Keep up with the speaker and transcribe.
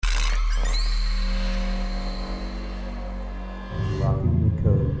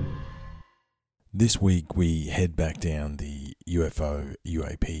This week we head back down the UFO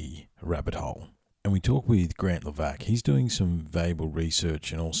UAP rabbit hole and we talk with Grant Levac. He's doing some valuable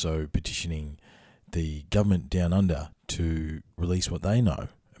research and also petitioning the government down under to release what they know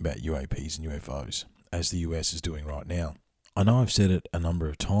about UAPs and UFOs, as the US is doing right now. I know I've said it a number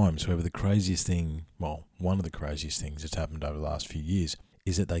of times, however, one of the craziest things that's happened over the last few years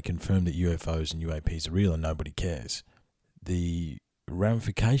is that they confirmed that UFOs and UAPs are real and nobody cares. The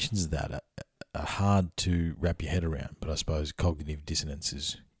ramifications of that are hard to wrap your head around, but I suppose cognitive dissonance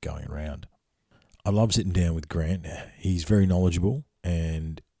is going around. I love sitting down with Grant. He's very knowledgeable,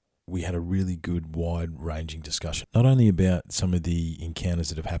 and we had a really good, wide-ranging discussion, not only about some of the encounters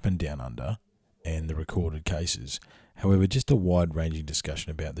that have happened down under and the recorded cases, however, just a wide-ranging discussion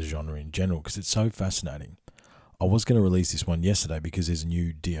about the genre in general, because it's so fascinating. I was going to release this one yesterday because there's a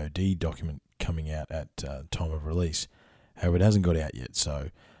new DoD document coming out at time of release. However, it hasn't got out yet, so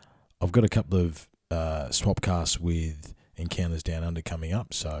I've got a couple of swapcasts with encounters down under coming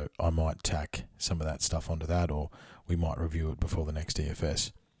up, so I might tack some of that stuff onto that, or we might review it before the next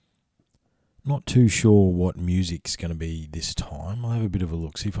DFS. Not too sure what music's going to be this time. I'll have a bit of a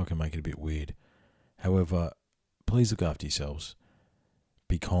look, see if I can make it a bit weird. However, please look after yourselves.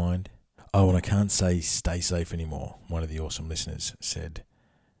 Be kind. Oh, and I can't say stay safe anymore. One of the awesome listeners said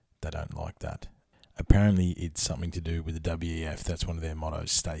they don't like that. Apparently it's something to do with the WEF. That's one of their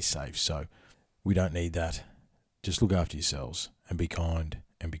mottos, stay safe. So we don't need that. Just look after yourselves and be kind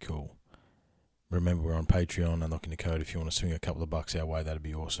and be cool. Remember, we're on Patreon. Unlocking the code. If you want to swing a couple of bucks our way, that'd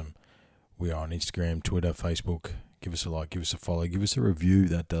be awesome. We are on Instagram, Twitter, Facebook. Give us a like, give us a follow, give us a review.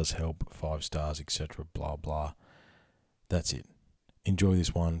 That does help. 5 stars, etc. Blah, blah. That's it. Enjoy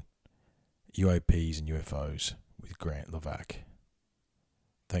this one. UAPs and UFOs with Grant Levac.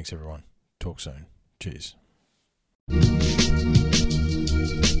 Thanks, everyone. Talk soon. Cheers.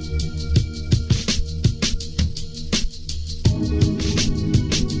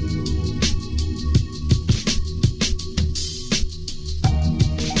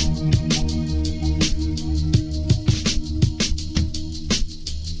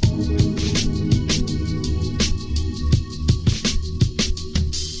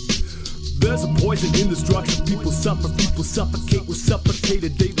 There's a poison in the structure. People suffocate. We're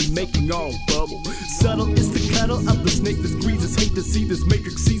suffocated daily, making our own bubble. Subtle is the cuddle of the snake that squeezes. Hate to see this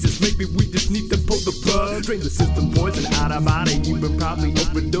matrix seizes. Maybe we just need to pull the plug. Drain the system, poison out our body. You've been probably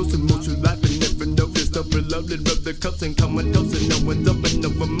overdosing most of your life and never noticed. Overloaded, rub the cups and comatose. No one's open, no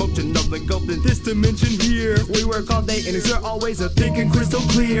emotion, no engulfed in this dimension here. We work all day and it's always a thinking crystal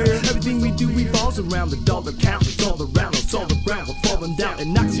clear. Everything we do revolves around the dollar count. It's all around us, all around. We're falling down. It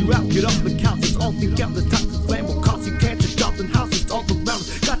knocks you out. Get off the couch. It's all think out. The toxic flame will cost you cancer. Jobs and houses all around.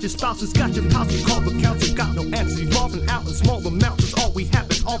 Got your spouses, got your house. You call the council. Got no answers. Evolving out in small amounts. It's all we have.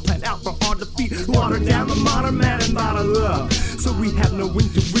 It's all planned out for our defeat. Water down the modern man and bottle up. So we have no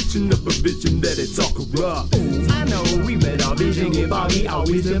intuition of a vision that it's all corrupt. I know we read our vision, if we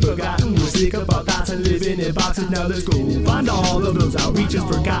always been forgotten. We're sick of our thoughts and living in boxes. Now let's go find all of those outreaches,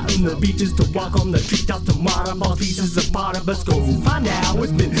 forgotten the beaches to walk on the treetops tomorrow. All pieces of part of us. Go find out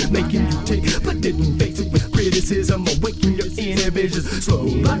what's been making you take, but didn't face it with criticism. Awaken your inner visions. Slow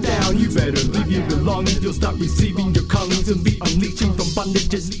right down. You better leave your belongings. You'll start receiving your callings and be unleashing from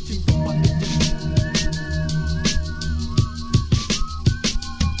bondages.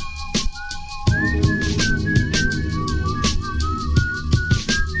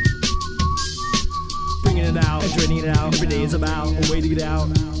 Draining it out, every day is about a way to get out.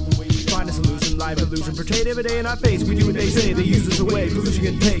 Find a solution, live illusion, portrayed every day in our face. We do what they say, they use us away. Pollution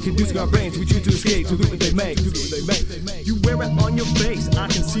can take, inducing our brains. We choose to escape, to do what they make. You wear it on your face, I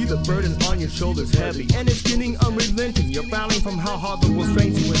can see the burden on your shoulders heavy. And it's getting unrelenting, you're frowning from how hard the world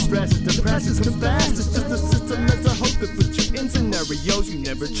strains you. When stress is depresses, confess. It's just a system that's a hope that puts you in scenarios you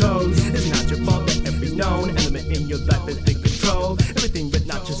never chose. It's not your fault that every known element in your life has been controlled. Everything but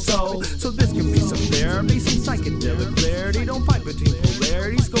not your soul. So this can be some therapy, some psychedelic clarity. Don't fight between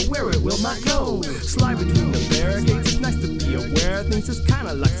polarities, go where it will not go. Slide between the barricades, it's nice to be aware of things. It's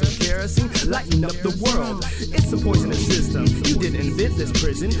kinda like some kerosene, lighten up the world. It's a poisonous system, you didn't invent this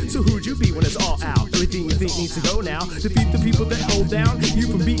prison. So who'd you be when it's all out? Everything you think needs to go now. Defeat the people that hold down you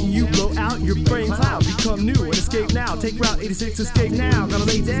from beating you, blow out your brain cloud. Become new and escape now, take Route 86, escape now. Gotta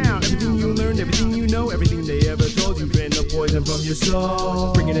lay down everything you learned, everything you know, everything they ever told you. Been the poison from your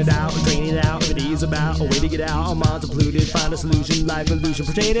soul. Bringing it out, draining it out. Every day is about a way to get out. Our minds are polluted, find a solution. Life illusion,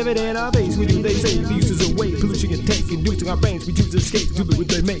 portrayed every day in our face. We do what they say, the uses of weight. Pollution can take, inducing our brains. We choose to escape, do what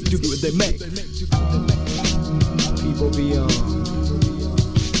they make, do what they make. People beyond.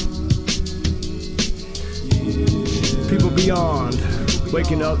 People beyond.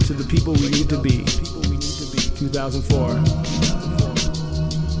 Waking up to the people we need to be. 2004.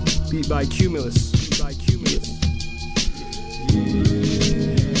 Beat by Cumulus. Well,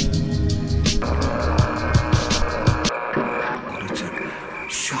 it's a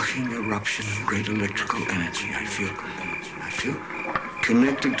shocking eruption of great electrical energy. I feel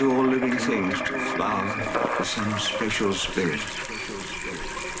connected to all living things, to flowers, to some special spirit,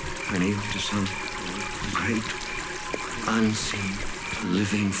 and even to some great unseen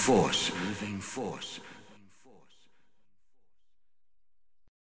living force.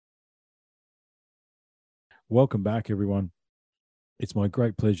 Welcome back, everyone. It's my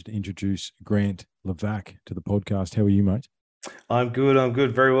great pleasure to introduce Grant Levac to the podcast. How are you, mate? I'm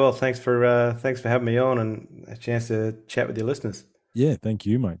good. Very well. Thanks for having me on and a chance to chat with your listeners. Yeah, thank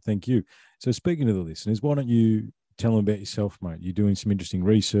you, mate. Thank you. So speaking to the listeners, why don't you tell them about yourself, mate? You're doing some interesting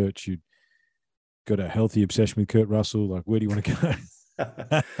research. You've got a healthy obsession with Kurt Russell. Like, where do you want to go?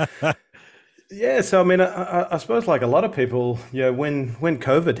 Yeah, so I mean, I suppose like a lot of people, when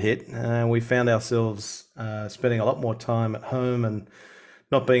COVID hit, we found ourselves spending a lot more time at home and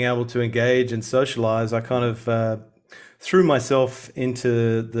not being able to engage and socialize. I kind of threw myself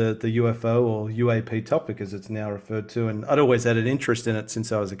into the UFO or UAP topic, as it's now referred to, and I'd always had an interest in it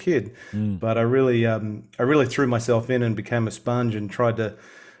since I was a kid. But I really threw myself in and became a sponge and tried to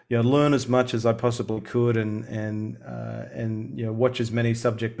learn as much as I possibly could and watch as many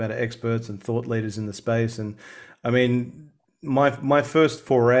subject matter experts and thought leaders in the space. And I mean, my first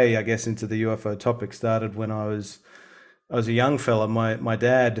foray, I guess, into the UFO topic started when I was a young fella. My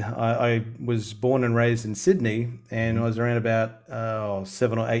dad, I was born and raised in Sydney, and I was around about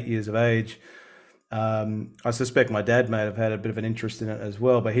 7 or 8 years of age. I suspect my dad may have had a bit of an interest in it as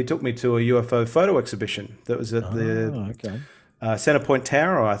well, but he took me to a UFO photo exhibition that was at Centrepoint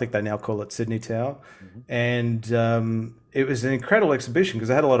Tower, or I think they now call it Sydney Tower. And it was an incredible exhibition because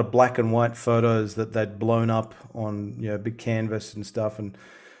they had a lot of black and white photos that they'd blown up on big canvas and stuff and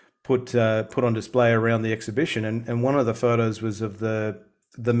put on display around the exhibition. And one of the photos was of the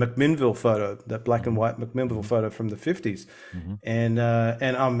McMinnville photo, that black and white McMinnville photo from the 50s. And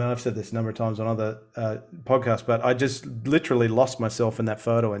I've said this a number of times on other podcasts, but I just literally lost myself in that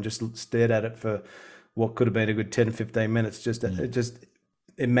photo and just stared at it for what could have been a good 10, 15 minutes, just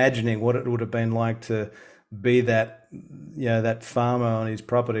imagining what it would have been like to be that, that farmer on his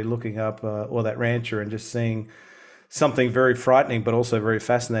property looking up, or that rancher, and just seeing something very frightening, but also very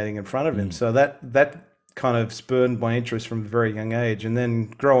fascinating in front of him. So that kind of spurred my interest from a very young age. And then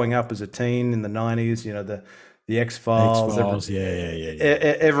growing up as a teen in the 90s, the X-Files,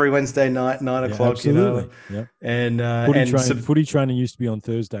 every Wednesday night, 9 o'clock, absolutely. And footy training used to be on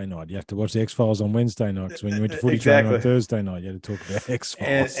Thursday night. You have to watch the X-Files on Wednesday night, because when you went to footy training on Thursday night, you had to talk about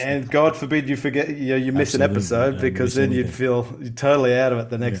X-Files. And God forbid you forget, you miss an episode, because then you'd feel totally out of it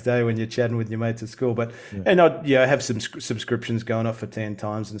the next day when you're chatting with your mates at school. But and I have some subscriptions going up for 10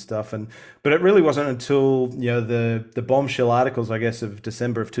 times and stuff. But it really wasn't until the bombshell articles, I guess, of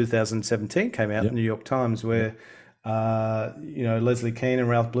December of 2017 came out in the New York Times, where Leslie Kean and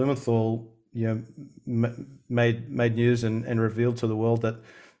Ralph Blumenthal made news and revealed to the world that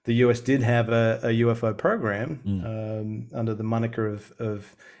the US did have a UFO program under the moniker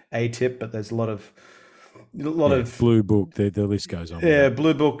of ATIP, but there's a lot of Blue Book. The list goes on. Yeah,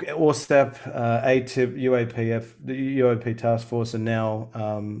 Blue Book, ORSTAP, ATIP, UAPF, the UAP Task Force, and now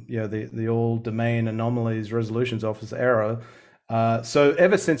the All Domain Anomalies Resolutions Office, ARROW. So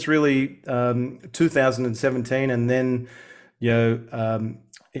ever since really 2017, and then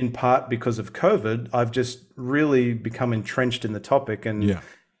in part because of COVID, I've just really become entrenched in the topic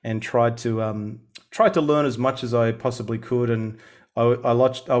and tried to learn as much as I possibly could. And I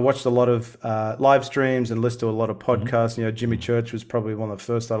watched a lot of live streams and listened to a lot of podcasts. Jimmy Church was probably one of the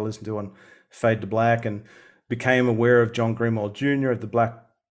first I listened to on Fade to Black, and became aware of John Greenwald Jr. of the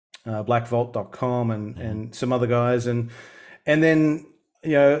blackvault.com and some other guys. And then,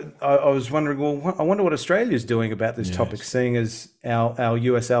 I was wondering, well, I wonder what Australia's doing about this topic, seeing as our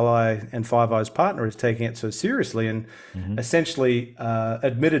US ally and Five Eyes partner is taking it so seriously, and essentially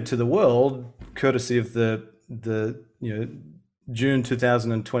admitted to the world, courtesy of the June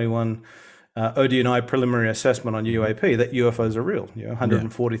 2021 ODNI preliminary assessment on UAP, that UFOs are real.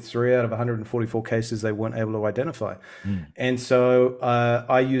 143 out of 144 cases they weren't able to identify. And so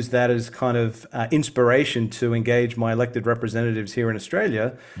I use that as kind of inspiration to engage my elected representatives here in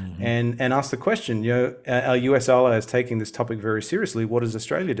Australia and ask the question, our US ally is taking this topic very seriously. What is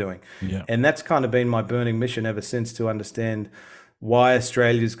Australia doing? And that's kind of been my burning mission ever since, to understand why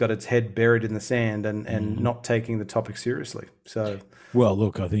Australia's got its head buried in the sand and not taking the topic seriously. So, well,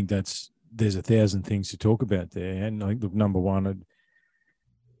 look, I think there's 1,000 things to talk about there. And look, number one,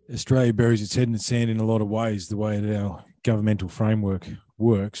 Australia buries its head in the sand in a lot of ways, the way that our governmental framework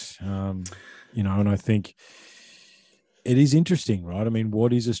works. You know, and I think it is interesting, right? I mean,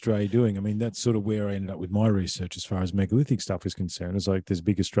 what is Australia doing? I mean, that's sort of where I ended up with my research as far as megalithic stuff is concerned. It's like there's a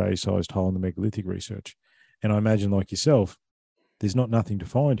big Australia-sized hole in the megalithic research. And I imagine, like yourself, there's nothing to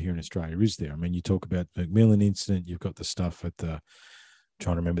find here in Australia, is there? I mean, you talk about the Macmillan incident, you've got the stuff at the,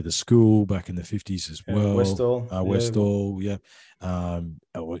 trying to remember the school back in the 50s as well. Westall, yeah. Our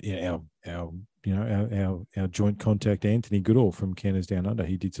joint contact, Anthony Goodall from Cairns Down Under,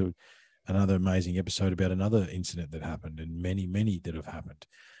 he did another amazing episode about another incident that happened, and many that have happened.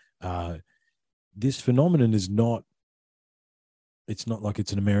 This phenomenon is not, it's not like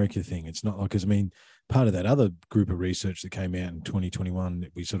it's an America thing. It's not like, I mean, part of that other group of research that came out in 2021,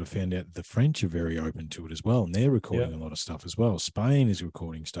 we sort of found out the French are very open to it as well, and they're recording a lot of stuff as well. Spain is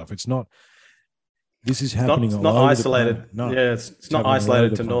recording stuff. It's not, this is happening. It's not isolated. It's not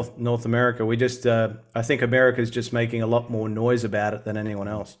isolated to North America. We just, I think America is just making a lot more noise about it than anyone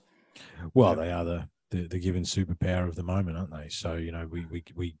else. Well, they are the given superpower of the moment, aren't they? So, you know,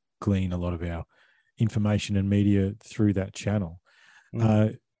 we glean a lot of our information and media through that channel.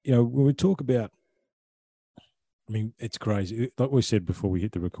 You know, when we talk about, I mean, it's crazy. Like we said before we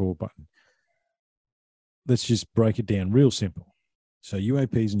hit the record button, let's just break it down real simple. So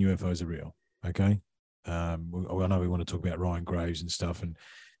UAPs and UFOs are real, okay? I know we want to talk about Ryan Graves and stuff and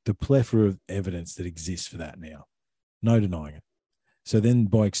the plethora of evidence that exists for that now. No denying it. So then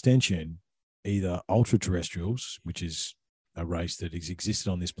by extension, either ultra-terrestrials, which is a race that has existed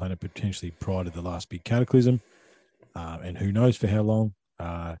on this planet potentially prior to the last big cataclysm, and who knows for how long,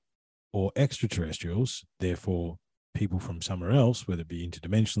 or extraterrestrials, therefore people from somewhere else, whether it be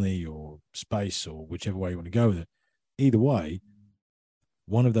interdimensionally or space or whichever way you want to go with it. Either way,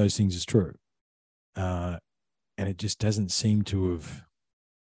 one of those things is true. And it just doesn't seem to have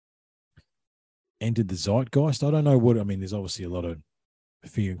entered the zeitgeist. I don't know what, I mean, there's obviously a lot of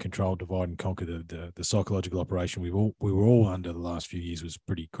fear and control, divide and conquer. The psychological operation we were all under the last few years was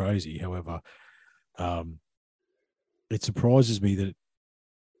pretty crazy. However, it surprises me that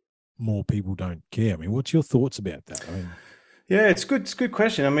more people don't care. I mean, what's your thoughts about that? I mean, yeah, it's good. It's a good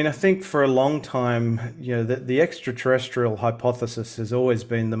question. I mean, I think for a long time, you know, the extraterrestrial hypothesis has always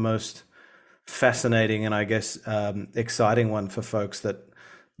been the most fascinating and I guess exciting one for folks. That,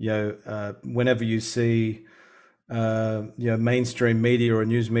 you know, whenever you see mainstream media or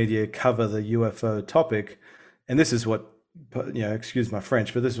news media cover the UFO topic, and this is what, you know, excuse my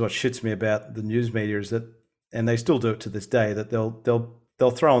French, but this is what shits me about the news media is that, and they still do it to this day, that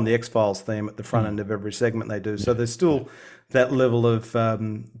they'll throw on the X-Files theme at the front end of every segment they do. So there's still that level of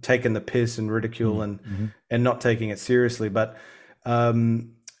taking the piss and ridicule and not taking it seriously. But I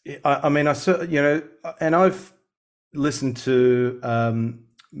mean, and I've listened to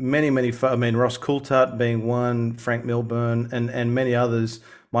many, I mean, Ross Coulthard being one, Frank Milburn, and many others,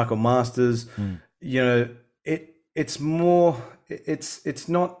 Michael Masters. You know, it's not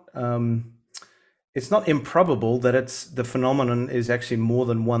improbable that the phenomenon is actually more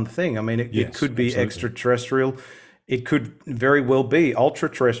than one thing. I mean, it could be absolutely extraterrestrial. It could very well be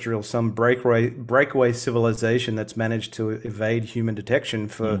ultra-terrestrial, some breakaway civilization that's managed to evade human detection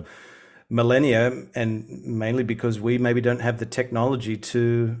for millennia, and mainly because we maybe don't have the technology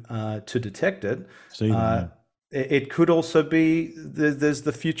to detect it. It could also be there's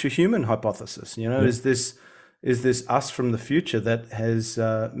the future human hypothesis. You know, is this us from the future that has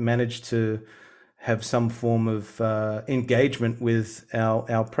managed to have some form of engagement with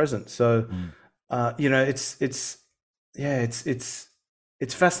our present? So, you know, it's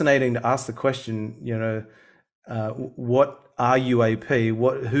fascinating to ask the question. You know, what are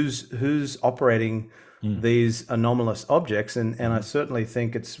UAP? Who's operating these anomalous objects? And I certainly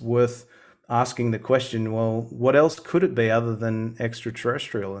think it's worth asking the question. Well, what else could it be other than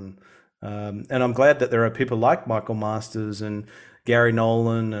extraterrestrial? And I'm glad that there are people like Michael Masters and Gary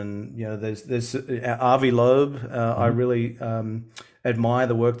Nolan, and you know, there's Avi Loeb. I really admire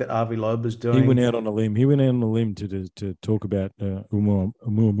the work that Avi Loeb is doing. He went out on a limb to talk about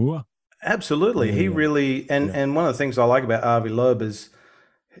Oumuamua. Absolutely, he really and one of the things I like about Avi Loeb is,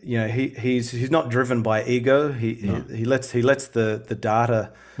 you know, he's not driven by ego. He lets the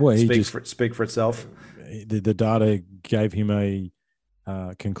data speak for itself. The data gave him a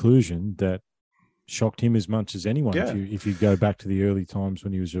conclusion that shocked him as much as anyone. If you go back to the early times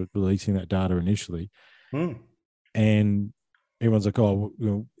when he was releasing that data initially, and everyone's like, oh, you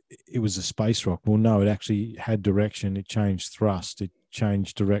know, it was a space rock. Well, no, it actually had direction. It changed thrust. It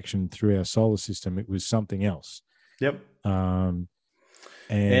changed direction through our solar system. It was something else. Yep. And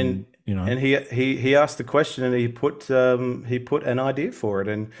you know. And he asked the question, and he put an idea for it.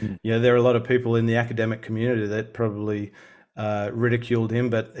 And Mm. there are a lot of people in the academic community that probably ridiculed him,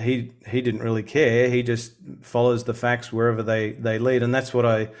 but he didn't really care. He just follows the facts wherever they lead, and that's what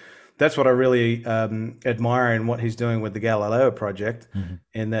I really admire in what he's doing with the Galileo project,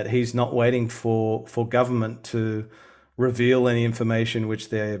 in that he's not waiting for government to reveal any information, which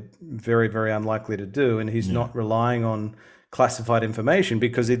they're very, very unlikely to do, and he's not relying on classified information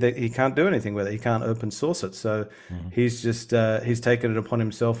because he can't do anything with it. He can't open source it. So he's just he's taken it upon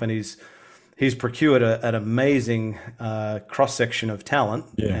himself, and he's procured an amazing cross section of talent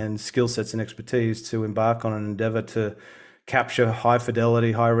and skill sets and expertise to embark on an endeavor to capture high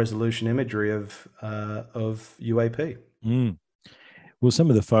fidelity, high resolution imagery of UAP. Mm. Well,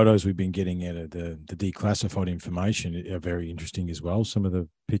 some of the photos we've been getting out of the declassified information are very interesting as well. Some of the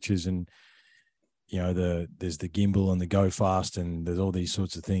pictures, and there's the gimbal and the go fast, and there's all these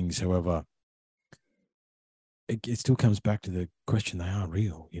sorts of things. However, it still comes back to the question: they are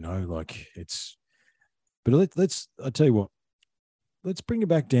real, like it's. But let's I tell you what, let's bring it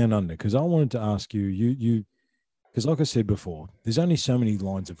back down under, because I wanted to ask you, because like I said before, there's only so many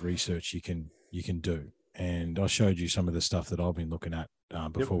lines of research you can do, and I showed you some of the stuff that I've been looking at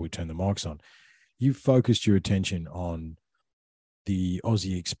before we turned the mics on. You focused your attention on the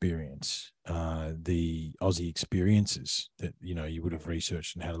Aussie experience, the Aussie experiences that you would have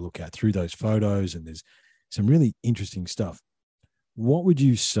researched and had a look at through those photos, and there's some really interesting stuff. What would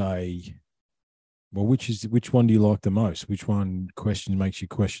you say? Well, which one do you like the most? Which one makes you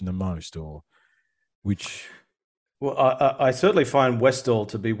question the most, or which? Well, I certainly find Westall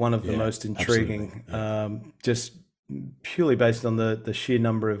to be one of the most intriguing, just purely based on the sheer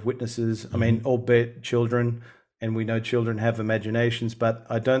number of witnesses. I mean, albeit children, and we know children have imaginations, but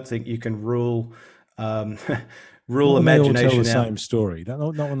I don't think you can rule imagination they all tell the out. Same story.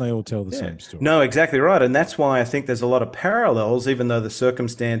 Not when they all tell the same story. No, exactly right. And that's why I think there's a lot of parallels, even though the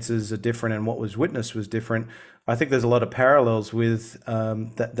circumstances are different and what was witnessed was different. I think there's a lot of parallels with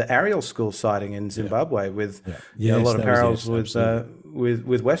the Ariel school sighting in Zimbabwe, with a lot of parallels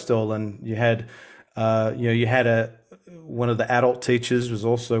with Westall. And you had one of the adult teachers was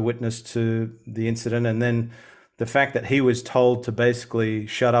also witness to the incident, and then the fact that he was told to basically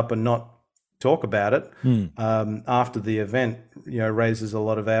shut up and not talk about it after the event, raises a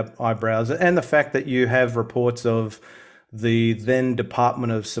lot of eyebrows. And the fact that you have reports of the then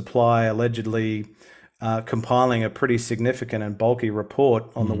Department of Supply allegedly compiling a pretty significant and bulky report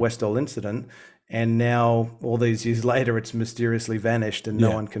on the Westall incident, and now all these years later it's mysteriously vanished and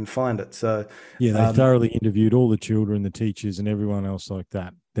no one can find it. So they thoroughly interviewed all the children, the teachers, and everyone else like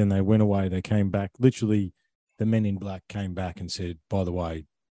that. Then they went away. They came back. Literally, the men in black came back and said, "By the way,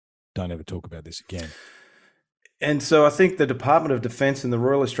 don't ever talk about this again." And so I think the Department of Defence and the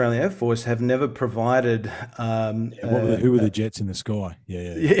Royal Australian Air Force have never provided... who were the jets in the sky?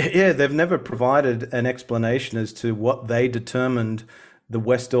 Yeah, they've never provided an explanation as to what they determined the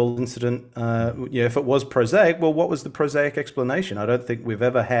Westall incident... if it was prosaic, well, what was the prosaic explanation? I don't think we've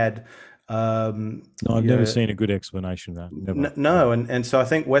ever had... No, I've never seen a good explanation of that. Never. No, and so I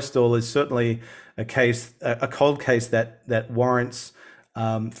think Westall is certainly a cold case that warrants...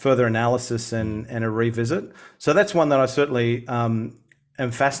 further analysis and a revisit. So that's one that I certainly am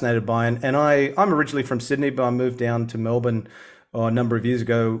fascinated by. And I'm originally from Sydney, but I moved down to Melbourne a number of years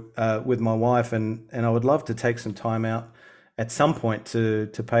ago with my wife, and I would love to take some time out at some point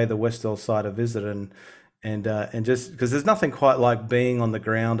to pay the Westall site a visit, and just because there's nothing quite like being on the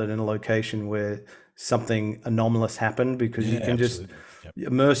ground and in a location where something anomalous happened, because you can just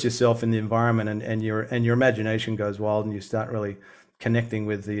immerse yourself in the environment, and your imagination goes wild, and you start really connecting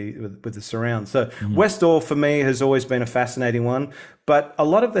with the surrounds. So Westall for me has always been a fascinating one, but a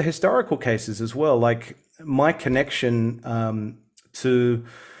lot of the historical cases as well. Like my connection to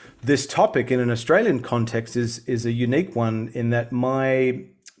this topic in an Australian context is a unique one, in that my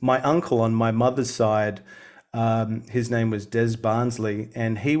uncle on my mother's side, his name was Des Barnsley,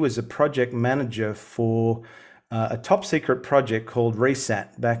 and he was a project manager for a top secret project called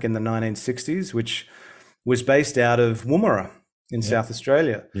RESAT back in the 1960s, which was based out of Woomera in South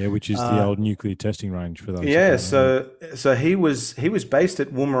Australia. Yeah, which is the old nuclear testing range for those. Yeah, so he was based at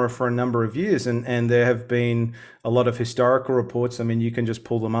Woomera for a number of years, and there have been a lot of historical reports. I mean, you can just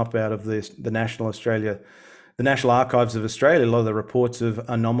pull them up out of the National Archives of Australia. A lot of the reports of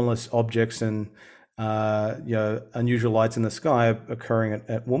anomalous objects and unusual lights in the sky occurring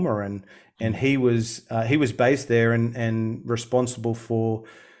at Woomera, and he was based there and responsible for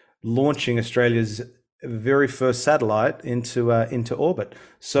launching Australia's very first satellite into orbit.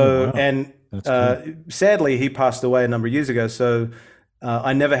 So, and sadly, he passed away a number of years ago. So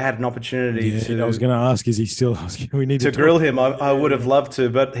I never had an opportunity I was going to ask, is he still? We need to grill him. I would have loved to,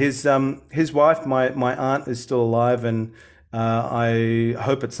 but his wife, my aunt, is still alive, and I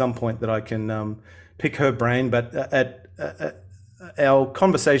hope at some point that I can pick her brain. But our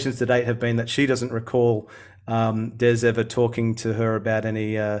conversations to date have been that she doesn't recall Des ever talking to her about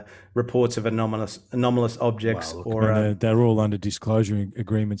any reports of anomalous objects. They're all under disclosure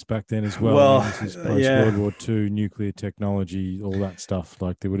agreements back then as well. Well, this is post World War II, nuclear technology, all that stuff.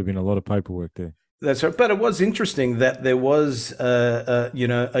 Like there would have been a lot of paperwork there. That's right. But it was interesting that there was, a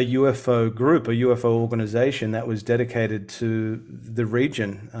UFO group, a UFO organization that was dedicated to the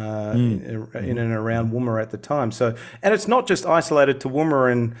region in and around Woomera at the time. So, and it's not just isolated to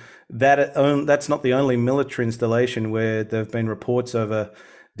Woomera, and that's not the only military installation where there have been reports over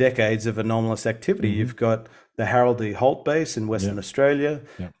decades of anomalous activity. You've got the Harold E. Holt base in Western Australia.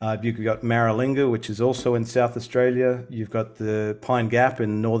 You've got Maralinga, which is also in South Australia. You've got the Pine Gap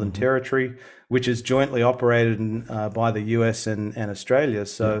in Northern Territory, which is jointly operated by the US and Australia.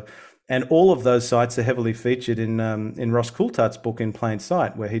 So, and all of those sites are heavily featured in Ross Coulthardt's book In Plain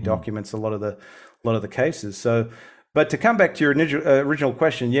Sight, where he documents a lot of the cases. So, but to come back to your original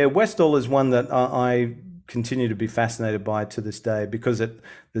question, Westall is one that I continue to be fascinated by to this day, because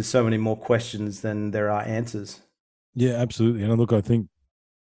there's so many more questions than there are answers. Yeah, absolutely. And look, I think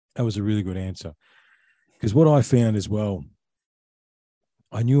that was a really good answer, because what I found as well,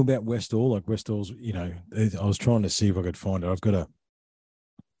 I knew about Westall. Like Westall's, I was trying to see if I could find it. I've got a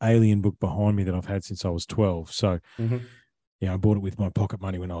alien book behind me that I've had since I was 12. So, I bought it with my pocket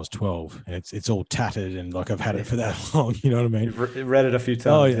money when I was 12, and it's all tattered, and like I've had it for that long. You know what I mean? You've read it a few times.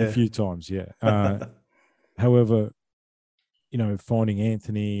 Oh, yeah, a few times, yeah. However, finding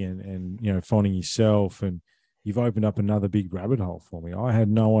Anthony and finding yourself, and you've opened up another big rabbit hole for me. I had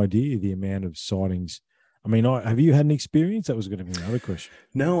no idea the amount of sightings. I mean, have you had an experience? That was going to be another question.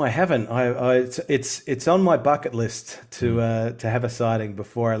 No, I haven't. It's on my bucket list to have a sighting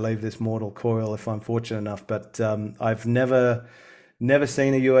before I leave this mortal coil, if I'm fortunate enough. But I've never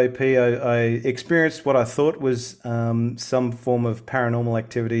seen a UAP. I experienced what I thought was some form of paranormal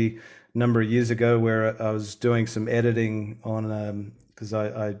activity a number of years ago, where I was doing some editing on, because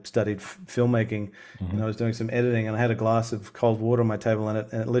I studied filmmaking, and I was doing some editing, and I had a glass of cold water on my table, and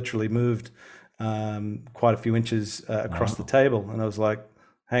it literally moved quite a few inches across the table, and I was like,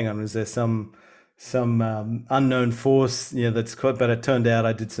 hang on, is there some unknown force that's caught? But it turned out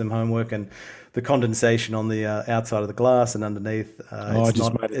I did some homework, and the condensation on the outside of the glass and underneath,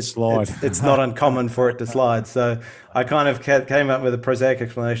 it's not uncommon for it to slide. So I kind of came up with a prosaic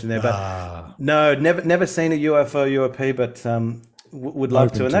explanation there, but no, never seen a UFO UAP, but would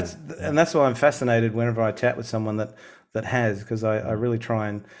love to. And that's why I'm fascinated whenever I chat with someone that has, because I really try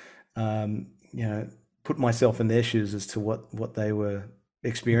and put myself in their shoes as to what they were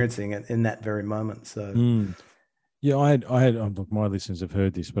experiencing in that very moment. So. Yeah, I had. Look, my listeners have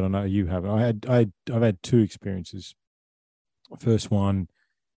heard this, but I know you haven't. I've had two experiences. First one,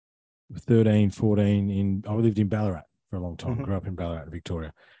 13, 14. I lived in Ballarat for a long time. Grew up in Ballarat,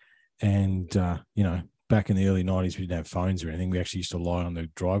 Victoria, and back in the early 90s, we didn't have phones or anything. We actually used to lie on the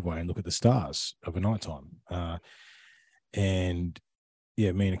driveway and look at the stars of a night time. And me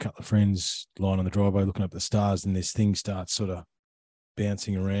and a couple of friends lying on the driveway looking up the stars, and this thing starts sort of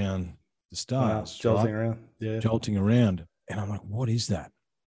bouncing around the stars, jolting around. And I'm like, what is that?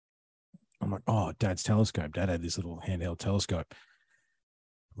 I'm like, oh, Dad's telescope. Dad had this little handheld telescope.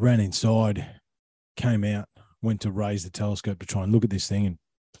 Ran inside, came out, went to raise the telescope to try and look at this thing, and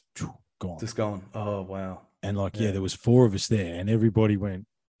gone. Just gone. Oh, wow. And there was four of us there, and everybody went,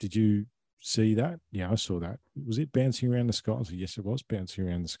 did you see that? Yeah, I saw that. Was it bouncing around the sky? I said, yes, it was bouncing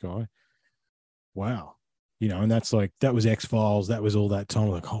around the sky. Wow. And that was X-Files. That was all that time.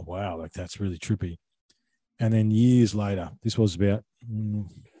 Like, oh, wow, like that's really trippy. And then years later, this was about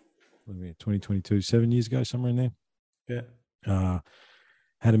 2022, 7 years ago, somewhere in there. Yeah.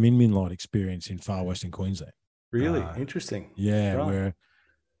 Had a Min light experience in far western Queensland. Really? Interesting. Yeah, right. Where,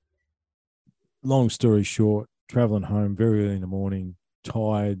 long story short, traveling home very early in the morning,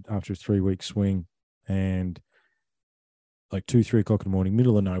 tired after a 3-week swing, and like 2-3 o'clock in the morning,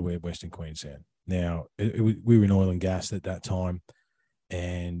 middle of nowhere, Western Queensland. Now, we were in oil and gas at that time,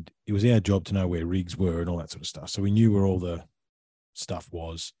 and it was our job to know where rigs were and all that sort of stuff. So we knew where all the stuff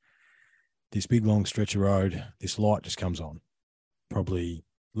was. This big, long stretch of road, this light just comes on, probably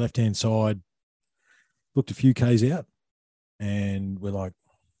left-hand side, looked a few Ks out, and we're like,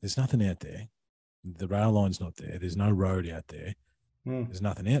 there's nothing out there. The rail line's not there. There's no road out there. There's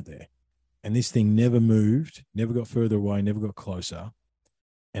nothing out there. And this thing never moved, never got further away, never got closer.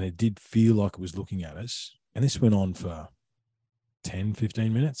 And it did feel like it was looking at us. And this went on for 10,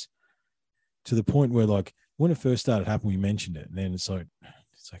 15 minutes, to the point where, like, when it first started happening, we mentioned it, and then it's like,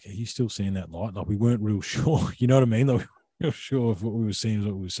 are you still seeing that light? Like, we weren't real sure, you know what I mean? Like, we weren't real sure if what we were seeing is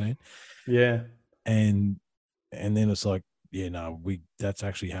what we were seeing. Yeah. And then it's like, yeah, no, that's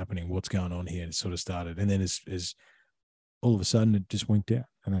actually happening. What's going on here? And it sort of started. And then as all of a sudden it just winked out,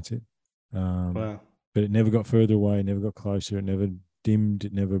 and that's it. Wow. But it never got further away, it never got closer, it never dimmed,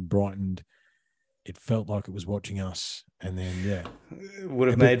 it never brightened. It felt like it was watching us. And then, yeah. It would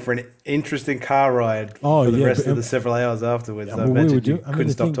have made for an interesting car ride for the rest of the several hours afterwards. I imagine you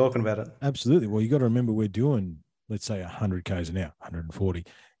couldn't stop talking about it. Absolutely. Well, you got to remember, we're doing, let's say, 100 Ks an hour, 140.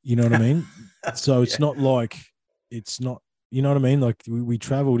 You know what I mean? So it's not like, it's not, you know what I mean? Like, we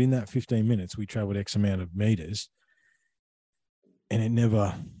traveled in that 15 minutes, we traveled X amount of meters, and it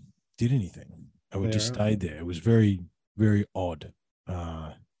never did anything. It just stayed there. It was very, very odd.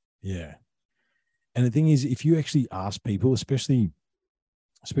 Yeah. And the thing is, if you actually ask people, especially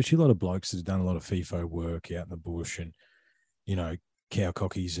a lot of blokes that have done a lot of FIFO work out in the bush, and, you know,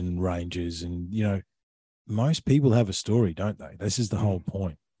 cowcockies and rangers, and, you know, most people have a story, don't they? This is the whole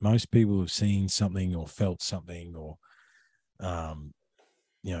point. Most people have seen something or felt something, or,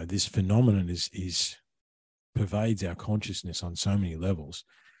 you know, this phenomenon is pervades our consciousness on so many levels.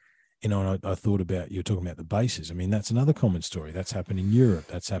 You know, and I thought about, you're talking about the bases. I mean, that's another common story. That's happened in Europe.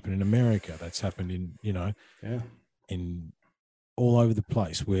 That's happened in America. That's happened in, you know, in all over the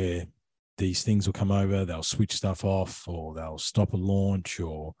place, where these things will come over, they'll switch stuff off, or they'll stop a launch,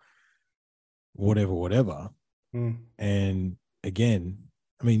 or whatever. And again,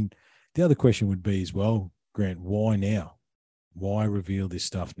 I mean, the other question would be as well, Grant, why now? Why reveal this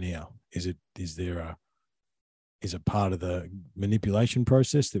stuff now? Is it part of the manipulation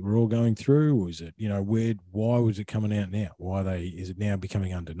process that we're all going through? Or is it, you know, why was it coming out now? Is it now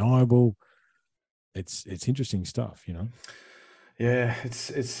becoming undeniable? It's interesting stuff, you know? Yeah,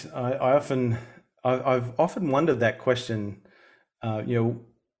 I've often wondered that question, you know,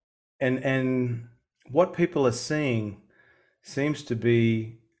 and what people are seeing seems to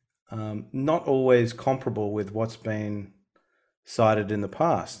be not always comparable with what's been cited in the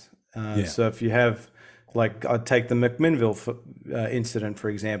past. So if you have, like, I'd take the McMinnville incident, for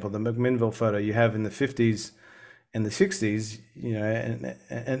example, the McMinnville photo you have in the 50s and the 60s, you know,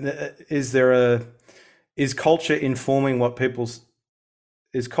 and is culture informing what people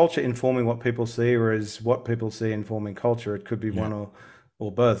see, or is what people see informing culture? It could be one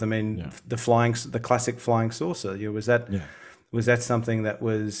or both. I mean, the classic flying saucer, you know, was that something that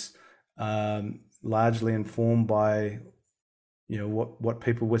was largely informed by, you know, what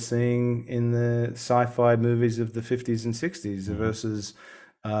people were seeing in the sci-fi movies of the 50s and 60s versus,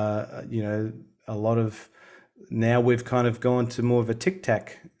 you know, a lot of, now we've kind of gone to more of a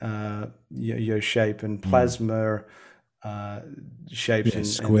tic-tac shape and plasma shapes, and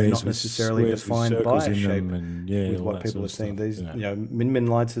they're not necessarily defined by a shape with what people are seeing. These, you know, Min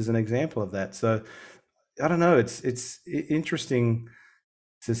lights is an example of that. So I don't know. It's interesting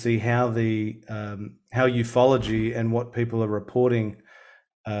to see how how ufology and what people are reporting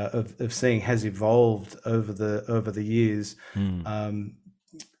of seeing has evolved over the years.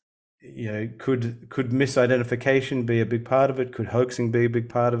 You know, could misidentification be a big part of it? Could hoaxing be a big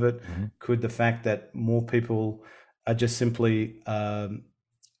part of it? Could the fact that more people are just simply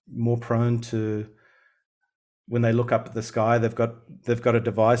more prone to, when they look up at the sky, they've got a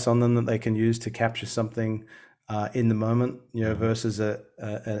device on them that they can use to capture something in the moment, you know, versus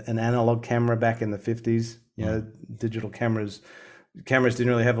an analog camera back in the 50s. You know, digital cameras didn't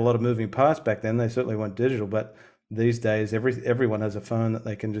really have a lot of moving parts back then. They certainly weren't digital, but these days everyone has a phone that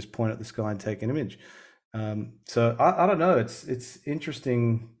they can just point at the sky and take an image. So I don't know. It's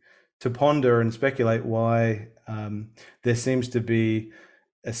interesting to ponder and speculate why there seems to be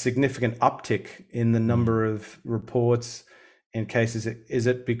a significant uptick in the number of reports and cases. Is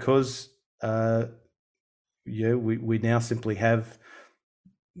it because we now simply have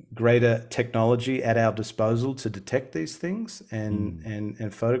greater technology at our disposal to detect these things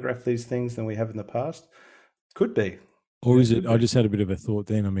and photograph these things than we have in the past? Could be. Or is it, I just had a bit of a thought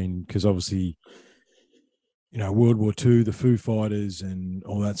then, I mean, because obviously, you know, World War II, the Foo Fighters and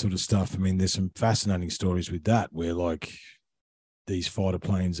all that sort of stuff. I mean, there's some fascinating stories with that, where, like, these fighter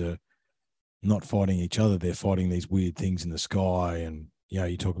planes are not fighting each other. They're fighting these weird things in the sky. And, you know,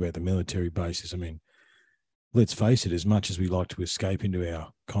 you talk about the military bases. I mean, let's face it, as much as we like to escape into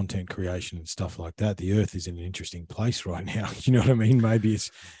our content creation and stuff like that, the Earth is in an interesting place right now. You know what I mean? Maybe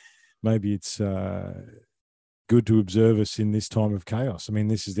it's good to observe us in this time of chaos. I mean,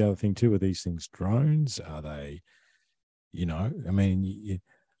 this is the other thing too. Are these things drones? Are they, you know, I mean,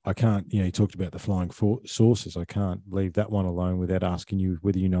 I can't, you talked about the flying saucers. I can't leave that one alone without asking you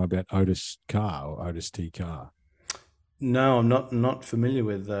whether you know about Otis Carr or Otis T. Carr. No, I'm not familiar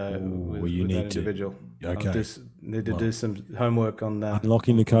with Well, you with that need to. individual. Okay. I just need to do some homework on that.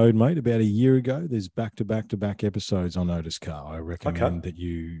 Unlocking the Code, mate. About a year ago, there's back-to-back episodes on Otis Carr. I recommend that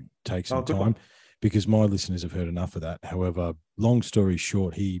you take some time because my listeners have heard enough of that. However, long story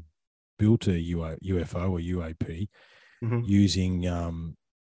short, he built a UFO or UAP using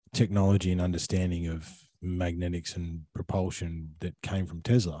technology and understanding of magnetics and propulsion that came from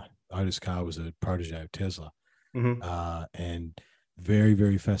Tesla. Otis Carr was a protege of Tesla. And very,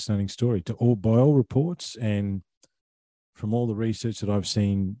 very fascinating story by all reports, and from all the research that I've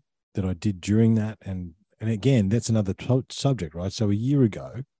seen that I did during that. And again, that's another subject, right? So a year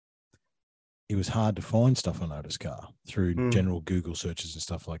ago, it was hard to find stuff on Otis Carr through general Google searches and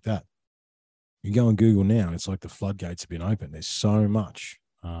stuff like that. You go on Google now, it's like the floodgates have been opened. There's so much.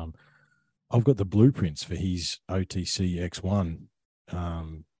 I've got the blueprints for his OTC X1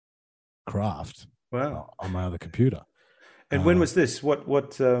 craft. Wow. On my other computer. And when was this? What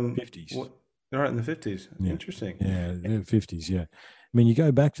 50s. All right, in the 50s. Yeah. Interesting. Yeah, the 50s, yeah. I mean, you go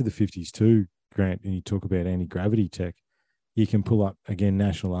back to the 50s too, Grant, and you talk about anti-gravity tech. You can pull up, again,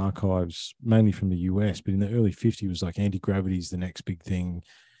 National Archives, mainly from the US, but in the early 50s, it was like anti-gravity is the next big thing.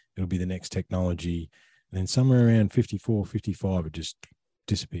 It'll be the next technology. And then somewhere around 54, 55, it just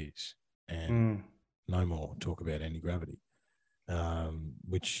disappears. And no more talk about anti-gravity,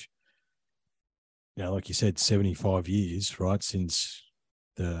 which... like you said, 75 years, right, since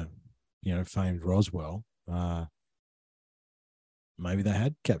the, famed Roswell. Maybe they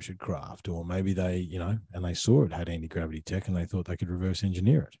had captured craft, or maybe they, and they saw it had anti-gravity tech and they thought they could reverse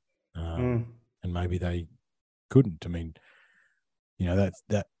engineer it. And maybe they couldn't. I mean, that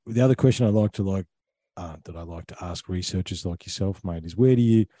the other question I like to ask researchers like yourself, mate, is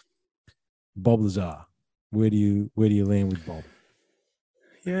Bob Lazar, where do you land with Bob?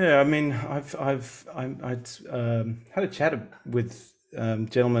 Yeah, I mean, I'd had a chat with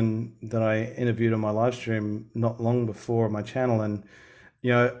gentlemen that I interviewed on my live stream not long before on my channel, and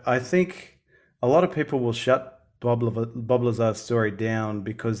I think a lot of people will shut Bob Lazar's story down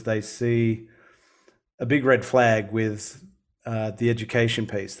because they see a big red flag with the education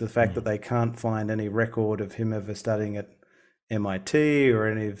piece, the fact that they can't find any record of him ever studying at MIT or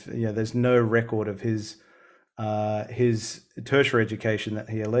any of there's no record of his tertiary education that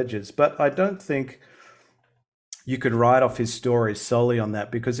he alleges. But I don't think you could write off his story solely on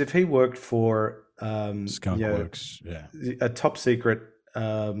that, because if he worked for Skunkworks, a top secret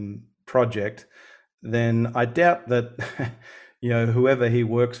project, then I doubt that whoever he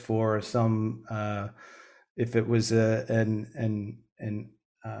works for, or some if it was a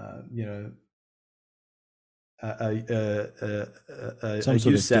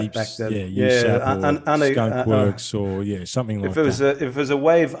USAP back then, Skunkworks, or something like that. If it was a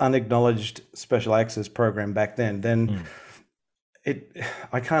WAVE unacknowledged special access program back then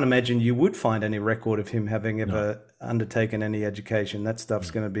I can't imagine you would find any record of him having ever undertaken any education. That stuff's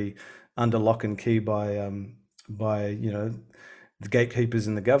going to be under lock and key by the gatekeepers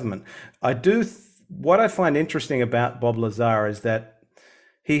in the government. What I find interesting about Bob Lazar is that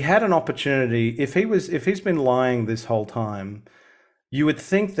he had an opportunity. If he's been lying this whole time, you would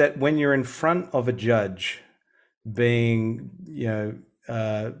think that when you're in front of a judge, being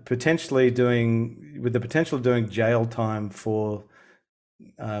potentially with the potential of doing jail time for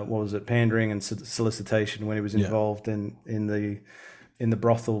pandering and solicitation, when he was involved in the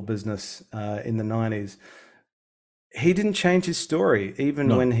brothel business in the 90s. He didn't change his story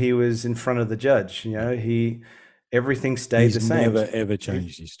even when he was in front of the judge. Everything stayed the same. Never ever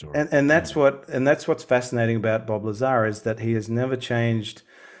changed his story, and that's what's fascinating about Bob Lazar, is that he has never changed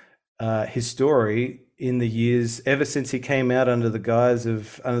his story in the years ever since he came out under the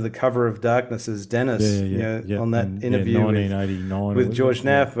cover of darkness as Dennis. On that interview 1989 with George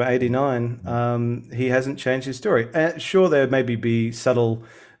Knapp, 89. He hasn't changed his story. Sure, there maybe be subtle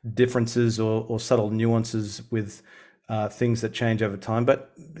differences or subtle nuances with things that change over time,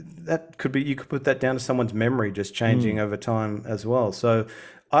 but that could be, you could put that down to someone's memory just changing over time as well. So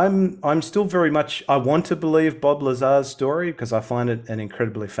I'm still very much, I want to believe Bob Lazar's story because I find it an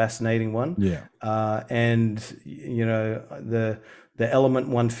incredibly fascinating one. And the element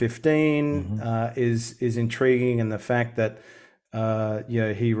 115 is intriguing, and the fact that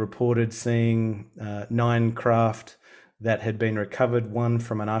he reported seeing 9 craft that had been recovered, one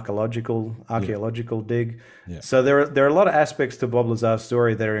from an archaeological dig. So there are a lot of aspects to Bob Lazar's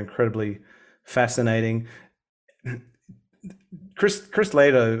story that are incredibly fascinating. Chris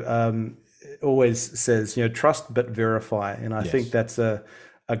Lato always says, trust but verify, and I think that's a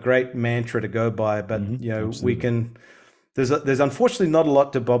a great mantra to go by. But we absolutely. can. There's unfortunately not a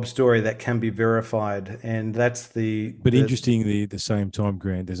lot to Bob's story that can be verified, and that's But interestingly, at the same time,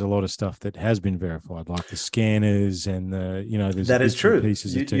 Grant, there's a lot of stuff that has been verified, like the scanners and there's that is bits and true.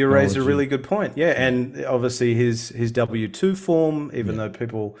 pieces of You raise a technology. really good point. Yeah, and obviously his W-2 form, even though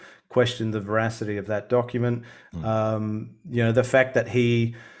people question the veracity of that document, the fact that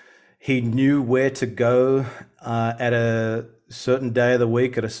he knew where to go at a certain day of the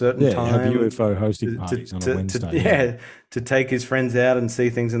week at a certain Yeah, have time UFO hosting parties on a Wednesday. to take his friends out and see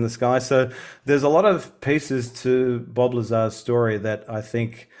things in the sky. So there's a lot of pieces to Bob Lazar's story that I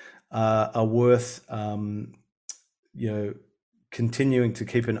think are worth continuing to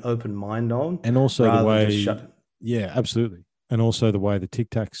keep an open mind on, And also the rather than way, just shut. yeah, absolutely. And also the way the Tic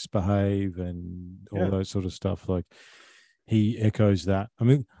Tacs behave and all those sort of stuff. Like he echoes that. I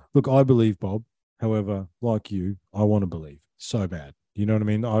mean, look, I believe Bob. However, like you, I want to believe so bad. You know what I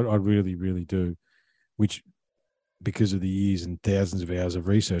mean? I really, really do. Which, because of the years and thousands of hours of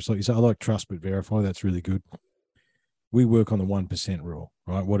research, like you say, I like trust but verify. That's really good. We work on the 1% rule,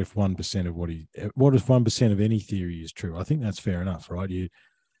 right? What if 1% of what if 1% of any theory is true? I think that's fair enough, right? You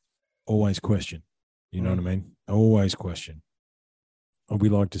always question. You know what I mean? Always question. We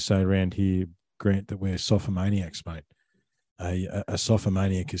like to say around here, Grant, that we're sophomaniacs, mate. A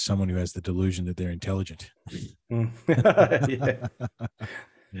sophomaniac is someone who has the delusion that they're intelligent. Yeah.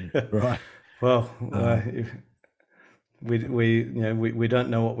 Right. Well, we don't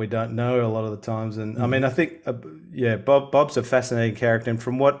know what we don't know a lot of the times, and I mean, I think Bob's a fascinating character, and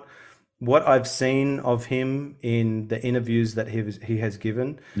from what I've seen of him in the interviews that he has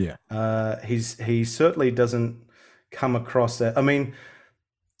given, he certainly doesn't come across that. I mean,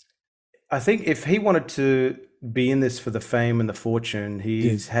 I think if he wanted to be in this for the fame and the fortune,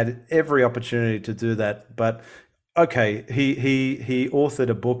 he's had every opportunity to do that. But okay, he authored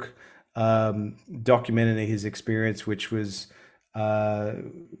a book documenting his experience, which was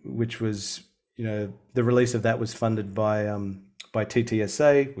the release of that was funded by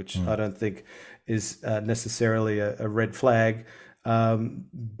TTSA, which I don't think is necessarily a red flag.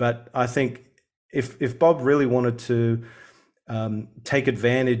 But I think if Bob really wanted to take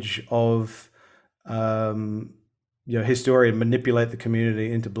advantage of his story and manipulate the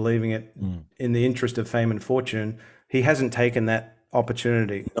community into believing it in the interest of fame and fortune, he hasn't taken that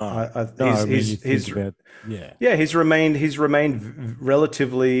opportunity. He's remained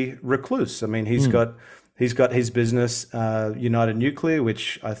relatively recluse. I mean, he's got his business, United Nuclear,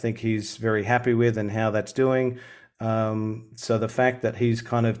 which I think he's very happy with and how that's doing. So the fact that he's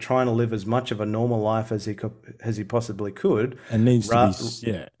kind of trying to live as much of a normal life as he possibly could, and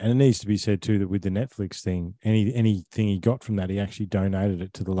it needs to be said too that with the Netflix thing, anything he got from that, he actually donated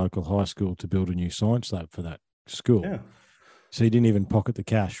it to the local high school to build a new science lab for that school. Yeah. So he didn't even pocket the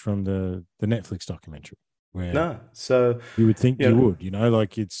cash from the Netflix documentary. So you would think you would,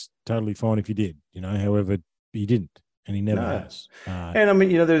 like it's totally fine if you did, however, he didn't. And he never has. And I mean,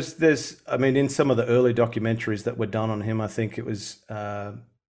 there's in some of the early documentaries that were done on him, I think it was,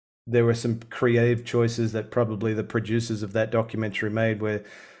 there were some creative choices that probably the producers of that documentary made, where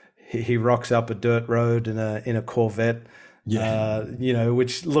he rocks up a dirt road in a Corvette,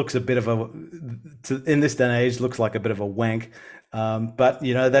 which looks a bit of in this day and age, looks like a bit of a wank. But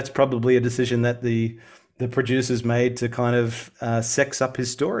that's probably a decision that the producers made to kind of sex up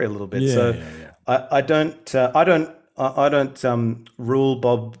his story a little bit. I don't rule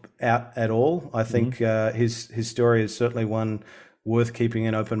Bob out at all. I think his story is certainly one worth keeping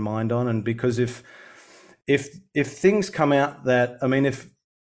an open mind on. And because if things come out that, I mean, if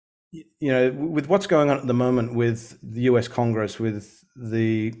with what's going on at the moment with the U.S. Congress, with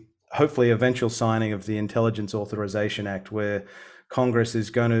the hopefully eventual signing of the Intelligence Authorization Act, where Congress is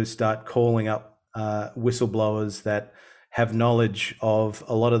going to start calling up whistleblowers that have knowledge of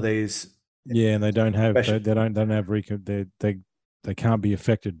a lot of these. Yeah, and they don't have they can't be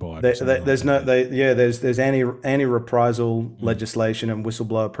affected by it. There's anti-reprisal legislation and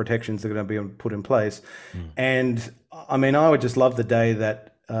whistleblower protections that are going to be put in place. And I mean, I would just love the day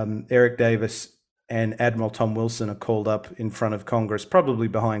that Eric Davis and Admiral Tom Wilson are called up in front of Congress, probably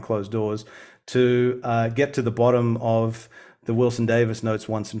behind closed doors, to get to the bottom of the Wilson-Davis notes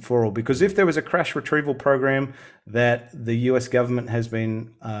once and for all. Because if there was a crash retrieval program that the US government has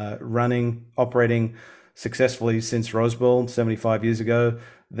been operating successfully since Roswell 75 years ago,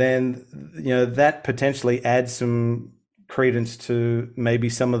 then that potentially adds some credence to maybe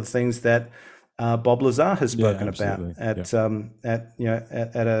some of the things that Bob Lazar has spoken about at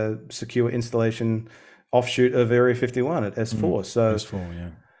a secure installation offshoot of Area 51 at S4.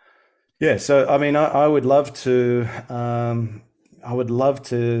 S4, yeah. So I mean, I would love to I would love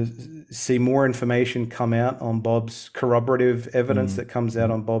to see more information come out on Bob's corroborative evidence that comes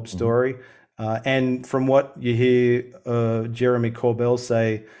out on Bob's story. And from what you hear Jeremy Corbell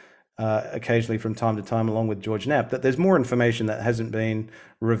say occasionally from time to time, along with George Knapp, that there's more information that hasn't been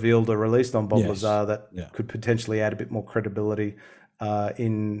revealed or released on Bob Lazar that could potentially add a bit more credibility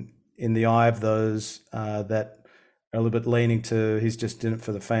in the eye of those that are a little bit leaning to he's just in it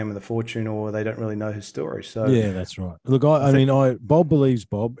for the fame and the fortune, or they don't really know his story. So yeah, that's right. Look, I mean, Bob believes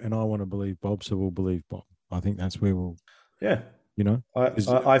Bob, and I want to believe Bob, so we'll believe Bob. I think that's where we'll. Yeah. You know,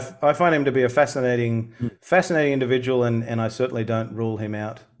 I find him to be a fascinating individual, and I certainly don't rule him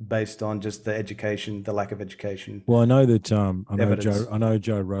out based on just the lack of education. Well, I know that I know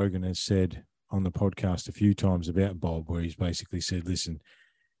Joe Rogan has said on the podcast a few times about Bob, where he's basically said, "Listen,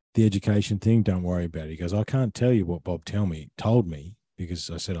 the education thing, don't worry about it." He goes, "I can't tell you what Bob told me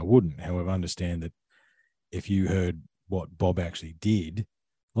because I said I wouldn't. However, understand that if you heard what Bob actually did,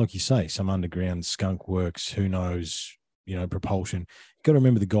 like you say, some underground skunk works, who knows." You know, propulsion. You got to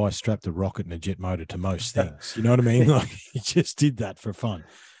remember the guy strapped a rocket and a jet motor to most things. You know what I mean? Like he just did that for fun.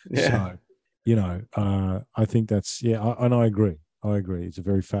 Yeah. So, you know, I think that's and I agree. I agree. It's a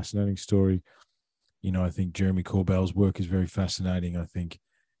very fascinating story. You know, I think Jeremy Corbell's work is very fascinating. I think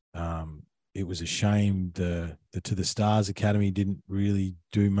it was a shame the To the Stars Academy didn't really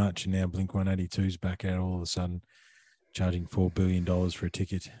do much, and now Blink 182's back out all of a sudden, charging $4 billion for a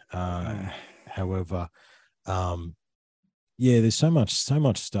ticket. However. Yeah, there's so much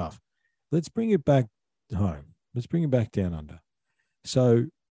stuff. Let's bring it back home. Let's bring it back down under. So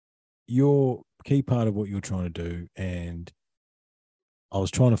your key part of what you're trying to do, and I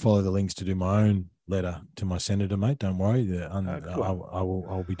was trying to follow the links to do my own letter to my senator, mate. Don't worry. Cool.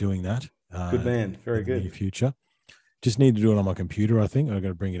 I'll be doing that. Good man. Very good. In the near future. Just need to do it on my computer, I think. I've got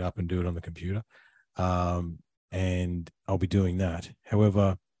to bring it up and do it on the computer. And I'll be doing that.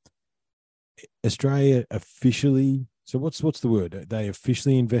 However, Australia officially... So what's the word? They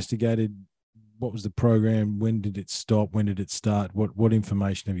officially investigated. What was the program? When did it stop? When did it start? What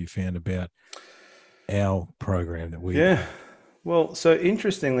information have you found about our program that we? Yeah, well, so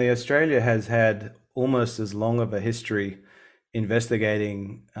interestingly, Australia has had almost as long of a history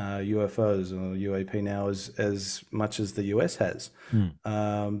investigating UFOs or UAP now as much as the US has,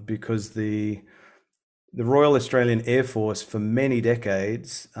 because the Royal Australian Air Force for many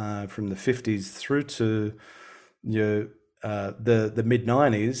decades, from the 50s through to the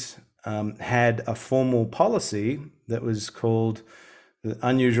mid-90s, had a formal policy that was called the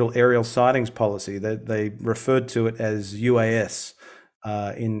Unusual Aerial Sightings Policy. That they referred to it as UAS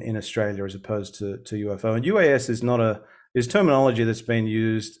in Australia as opposed to UFO. And UAS is terminology that's been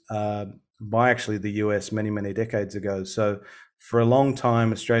used by actually the US many decades ago. So for a long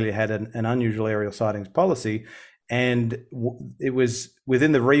time, Australia had an unusual aerial sightings policy. And it was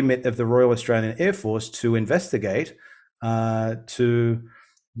within the remit of the Royal Australian Air Force to investigate, to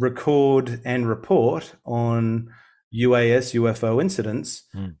record and report on UAS, UFO incidents.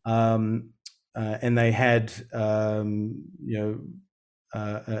 And they had, one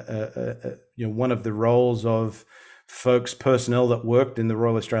of the roles of personnel that worked in the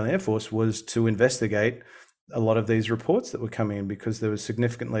Royal Australian Air Force was to investigate a lot of these reports that were coming in, because there was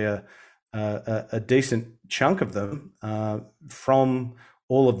significantly a decent chunk of them from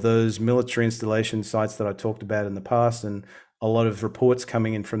all of those military installation sites that I talked about in the past, and a lot of reports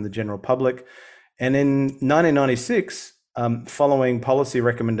coming in from the general public. And in 1996, following policy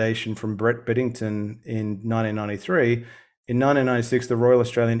recommendation from Brett Biddington in 1993, in 1996, the Royal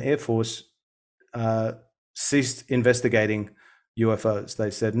Australian Air Force ceased investigating UFOs.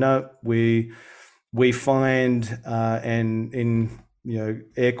 They said, no, we find, and in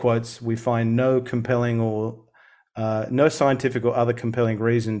air quotes, we find no compelling or no scientific or other compelling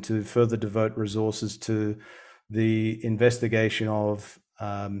reason to further devote resources to the investigation of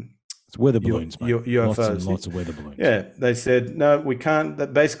it's weather balloons, UFOs. Lots of weather balloons. Yeah, they said no, we can't.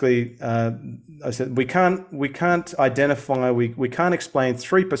 That basically, I said we can't identify. We can't explain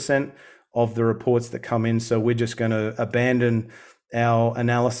 3% of the reports that come in. So we're just going to abandon our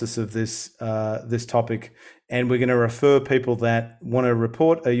analysis of this topic, and we're going to refer people that want to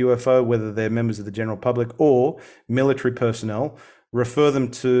report a UFO, whether they're members of the general public or military personnel, refer them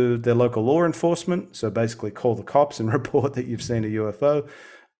to their local law enforcement. So basically call the cops and report that you've seen a UFO.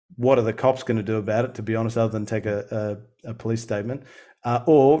 What are the cops going to do about it, to be honest, other than take a police statement?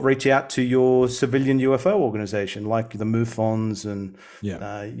 Or reach out to your civilian UFO organization, like the MUFONs and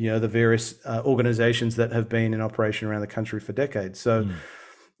the various organizations that have been in operation around the country for decades. So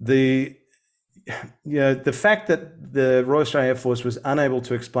the fact that the Royal Australian Air Force was unable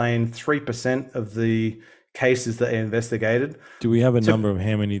to explain 3% of the cases that they investigated. Do we have a number of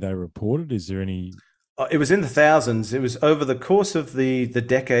how many they reported? Is there any? It was in the thousands. It was over the course of the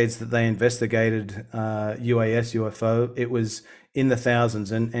decades that they investigated UAS, UFO. It was in the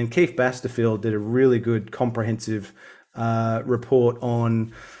thousands. And Keith Basterfield did a really good comprehensive report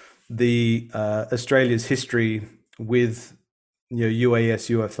on the Australia's history with UAS,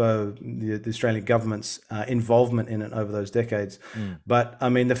 UFO, the Australian government's involvement in it over those decades. But I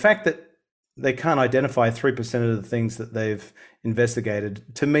mean, the fact that they can't identify 3% of the things that they've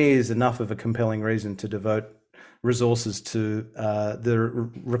investigated, to me, is enough of a compelling reason to devote resources to the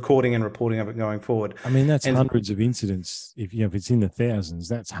recording and reporting of it going forward. I mean, that's hundreds of incidents. If it's in the thousands,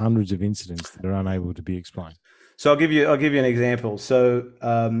 that's hundreds of incidents that are unable to be explained. So I'll give you an example. So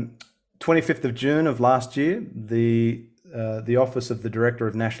 25th of June of last year, the Office of the Director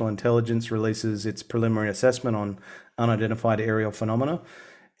of National Intelligence releases its preliminary assessment on unidentified aerial phenomena,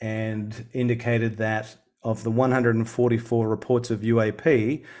 and indicated that of the 144 reports of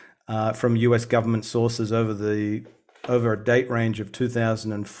UAP from US government sources over a date range of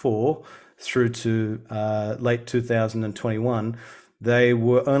 2004 through to late 2021, they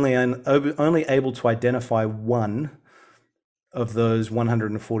were only able to identify one of those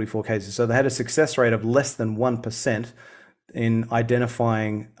 144 cases. So they had a success rate of less than 1% in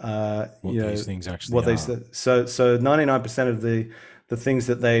identifying these things actually are. So 99% of the things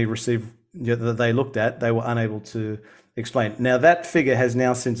that they received, that they looked at, they were unable to explain. Now that figure has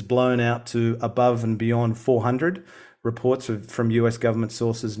now since blown out to above and beyond 400 reports from US government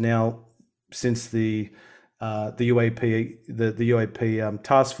sources now since the UAP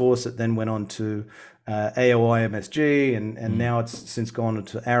task force. It then went on to AOI MSG, and now it's since gone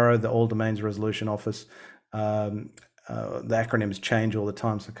to ARRO, the All Domains Resolution Office. The acronyms change all the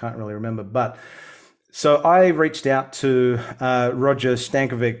time, so I can't really remember. But so I reached out to Roger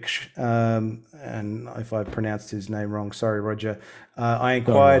Stankovic, and if I pronounced his name wrong, sorry, Roger. I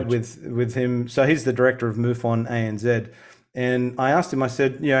inquired with him. So he's the director of MUFON ANZ, and I asked him. I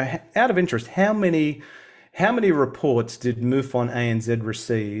said, out of interest, how many reports did MUFON ANZ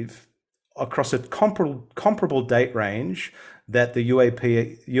receive across a comparable date range that the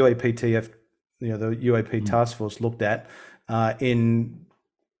UAPTF, the UAP task force looked at in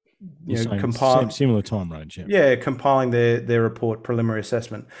similar time range, compiling their report, preliminary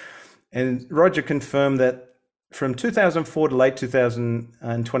assessment. And Roger confirmed that from 2004 to late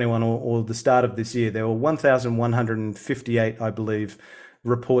 2021, or the start of this year, there were 1,158, I believe,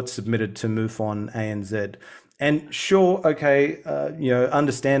 reports submitted to MUFON ANZ. And sure, okay,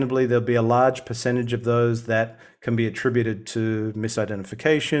 understandably, there'll be a large percentage of those that can be attributed to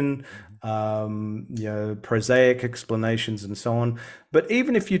misidentification, prosaic explanations, and so on. But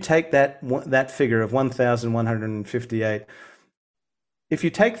even if you take that figure of 1,158, if you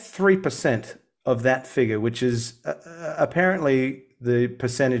take 3% of that figure, which is apparently the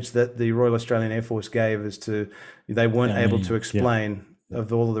percentage that the Royal Australian Air Force gave as to they weren't able to explain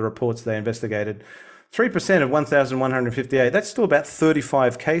of all of the reports they investigated, 3% of 1,158, that's still about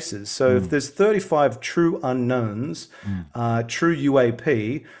 35 cases. So if there's 35 true unknowns, true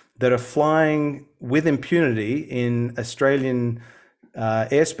UAP, that are flying with impunity in Australian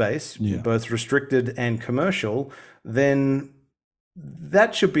airspace, both restricted and commercial, then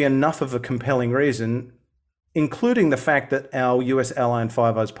that should be enough of a compelling reason, including the fact that our US ally and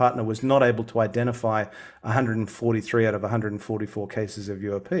Five Eyes partner was not able to identify 143 out of 144 cases of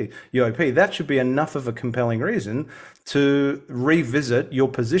UAP. That should be enough of a compelling reason to revisit your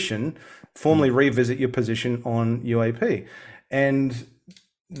position, formally revisit your position on UAP. And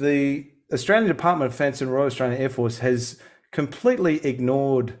the Australian Department of Defence and Royal Australian Air Force has completely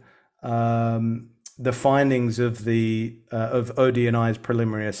ignored the findings of of ODNI's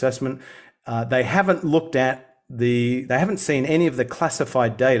preliminary assessment. They haven't they haven't seen any of the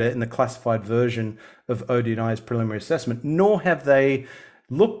classified data in the classified version of ODNI's preliminary assessment, nor have they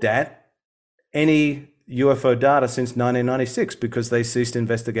looked at any UFO data since 1996 because they ceased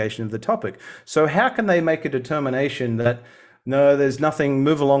investigation of the topic. So how can they make a determination that, no, there's nothing,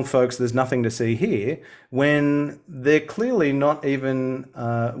 move along, folks, there's nothing to see here, when they're clearly not even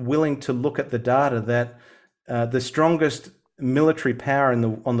willing to look at the data that the strongest military power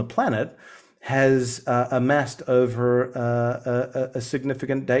on the planet has amassed over a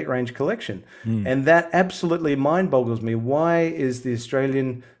significant date range collection. And that absolutely mind boggles me. Why is the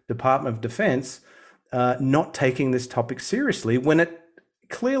Australian Department of Defence not taking this topic seriously when it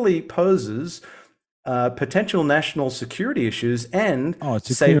clearly poses potential national security issues and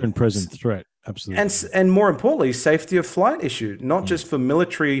it's a clear and present threat, absolutely, and more importantly, safety of flight issue, not just for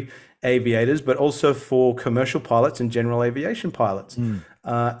military aviators but also for commercial pilots and general aviation pilots.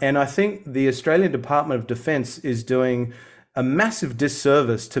 And I think the Australian Department of Defence is doing a massive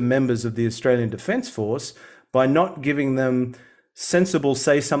disservice to members of the Australian Defence Force by not giving them sensible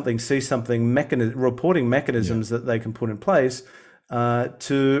say something, see something reporting mechanisms that they can put in place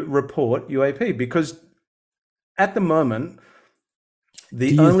to report UAP. Because at the moment,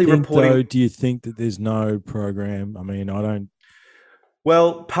 the only reporting... Do you think that there's no program? I mean, I don't...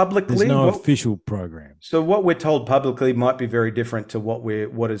 Well, publicly... There's no official program. So what we're told publicly might be very different to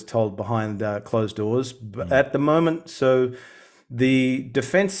what is told behind closed doors. But at the moment, so the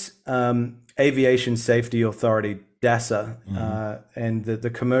Defence Aviation Safety Authority, DASA, and the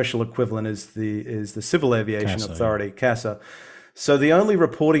commercial equivalent is the Civil Aviation CASA, Authority, CASA. So the only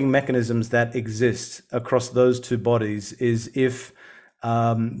reporting mechanisms that exist across those two bodies is if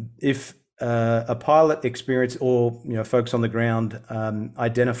a pilot experience or folks on the ground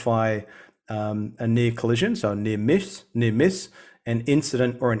identify a near collision, so a near miss, an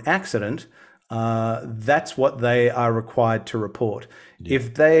incident or an accident, that's what they are required to report. Yeah.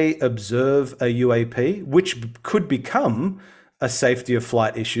 If they observe a UAP, which could become a safety of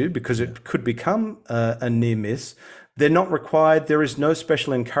flight issue because it could become a near miss, they're not required. There is no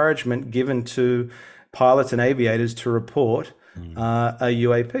special encouragement given to pilots and aviators to report a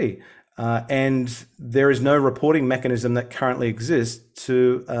UAP. And there is no reporting mechanism that currently exists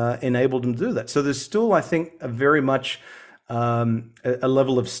to enable them to do that. So there's still, I think, a very much a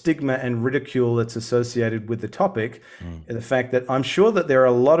level of stigma and ridicule that's associated with the topic. The fact that I'm sure that there are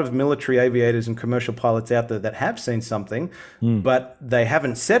a lot of military aviators and commercial pilots out there that have seen something, but they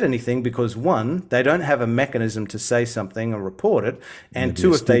haven't said anything because, one, they don't have a mechanism to say something or report it, and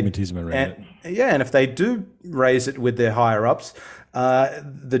two, if they do raise it with their higher ups,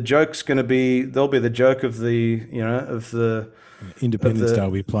 the joke's going to be, they'll be the joke of the Independence Day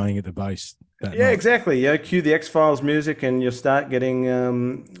will be playing at the base. Yeah, night. Exactly. Cue the X-Files music, and you'll start getting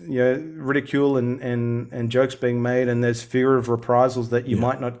ridicule and jokes being made, and there's fear of reprisals that you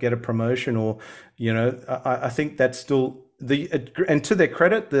might not get a promotion, or I think that's still and to their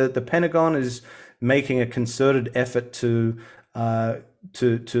credit, the Pentagon is making a concerted effort to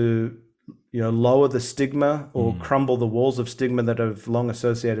lower the stigma or crumble the walls of stigma that have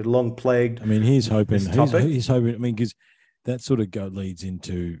long plagued. I mean, he's hoping. He's hoping. I mean, because that sort of leads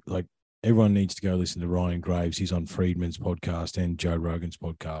into, like, everyone needs to go listen to Ryan Graves. He's on Friedman's podcast and Joe Rogan's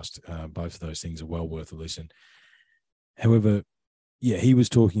podcast. Both of those things are well worth a listen. However, he was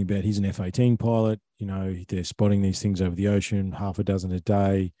talking about, he's an F-18 pilot. They're spotting these things over the ocean, half a dozen a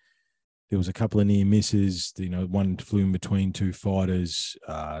day. There was a couple of near misses. One flew in between two fighters.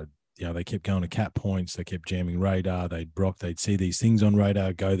 They kept going to cap points. They kept jamming radar. They'd see these things on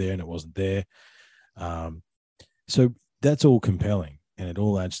radar, go there, and it wasn't there. So that's all compelling, and it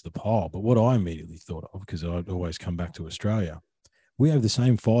all adds to the pile. But what I immediately thought of, because I'd always come back to Australia, we have the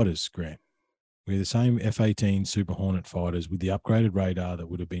same fighters, Grant. We have the same F-18 Super Hornet fighters with the upgraded radar that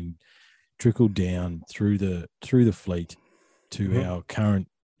would have been trickled down through the fleet to our current,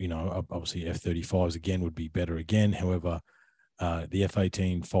 obviously F-35s again would be better again. However, the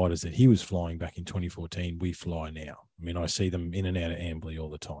F-18 fighters that he was flying back in 2014, we fly now. I mean, I see them in and out of Amberley all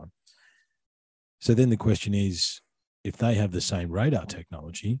the time. So then the question is, if they have the same radar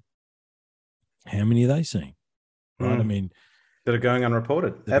technology, how many are they seeing? Right? I mean, that are going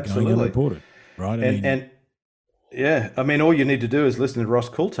unreported. Absolutely. Going unreported, right? I mean, all you need to do is listen to Ross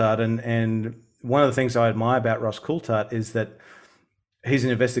Coulthard, and one of the things I admire about Ross Coulthard is that he's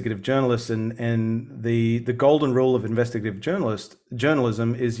an investigative journalist, and the golden rule of investigative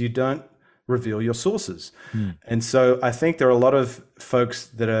journalism is you don't reveal your sources. And so I think there are a lot of folks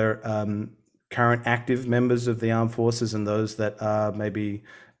that are current active members of the armed forces and those that are maybe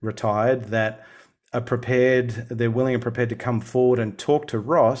retired that are prepared, they're willing and prepared to come forward and talk to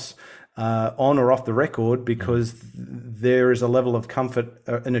Ross on or off the record, because there is a level of comfort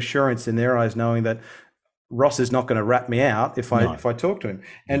and assurance in their eyes knowing that Ross is not going to rat me out if I talk to him.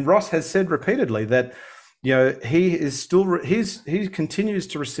 And Ross has said repeatedly that he continues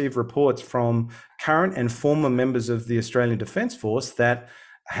to receive reports from current and former members of the Australian Defence Force that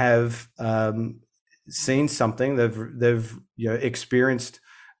have seen something, they've experienced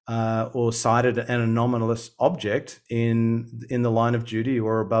or sighted an anomalous object in the line of duty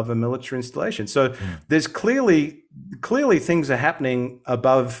or above a military installation. So there's clearly things are happening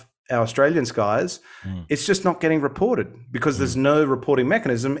above our Australian skies. It's just not getting reported because there's no reporting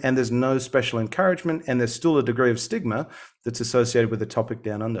mechanism, and there's no special encouragement, and there's still a degree of stigma that's associated with the topic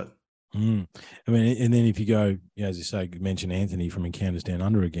down under. I mean, and then if you go, as you say, mention Anthony from Encounters Down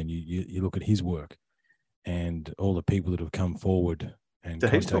Under again, you look at his work and all the people that have come forward and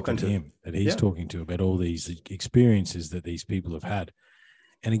contacted him, that he's talking to about all these experiences that these people have had.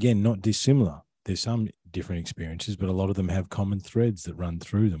 And again, not dissimilar. There's some different experiences, but a lot of them have common threads that run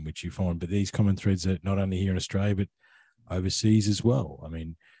through them, which you find. But these common threads are not only here in Australia, but overseas as well. I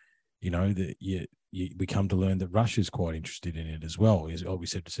mean, we come to learn that Russia's quite interested in it as well. Is we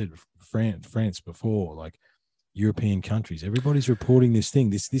said France before, like European countries. Everybody's reporting this thing.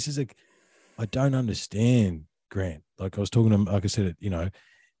 This is I don't understand, Grant. Like I was talking to, like I said,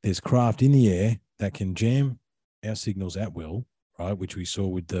 there's craft in the air that can jam our signals at will, right? Which we saw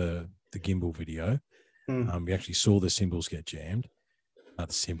with the gimbal video. We actually saw the symbols get jammed. Not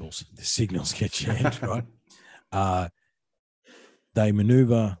the symbols, the signals get jammed, right? They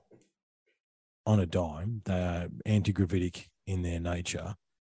maneuver on a dime. They are anti-gravitic in their nature.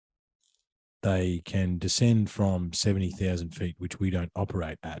 They can descend from 70,000 feet, which we don't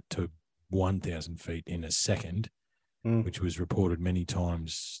operate at, to 1,000 feet in a second, which was reported many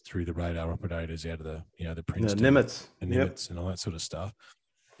times through the radar operators out of the Princeton, Nimitz, and all that sort of stuff.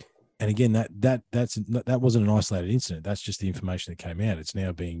 And again, that wasn't an isolated incident. That's just the information that came out. It's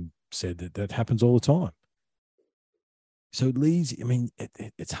now being said that happens all the time. So it leads, I mean,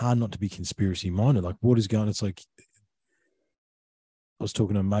 it's hard not to be conspiracy minded. Like, what is going on? It's like, I was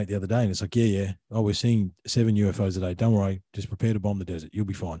talking to a mate the other day, and it's like, yeah. Oh, we're seeing 7 UFOs a day. Don't worry. Just prepare to bomb the desert. You'll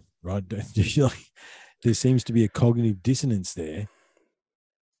be fine, right? There seems to be a cognitive dissonance there.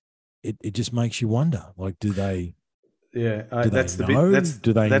 It just makes you wonder. Like, do they? Yeah, that's the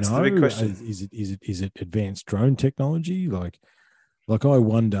big question. Is it advanced drone technology? Like I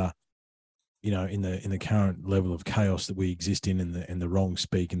wonder. In the current level of chaos that we exist in, and the wrong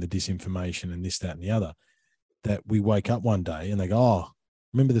speak and the disinformation and this, that, and the other, that we wake up one day and they go, oh,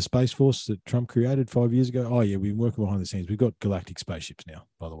 remember the Space Force that Trump created 5 years ago? Oh yeah, we've been working behind the scenes. We've got galactic spaceships now,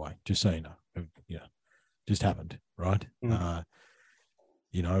 by the way, just so you know. Just happened, right? I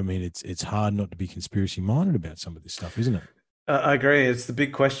mean, it's hard not to be conspiracy minded about some of this stuff, isn't it? I agree. It's the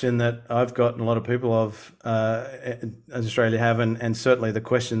big question that I've got and a lot of people as Australia have, and certainly the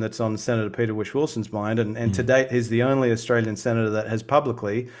question that's on Senator Peter Whish-Wilson's mind. And to date, he's the only Australian senator that has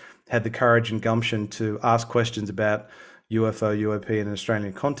publicly had the courage and gumption to ask questions about UFO, UAP in an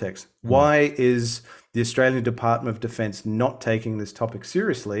Australian context. Why is the Australian Department of Defence not taking this topic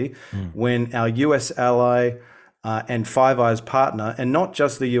seriously when our US ally and Five Eyes partner, and not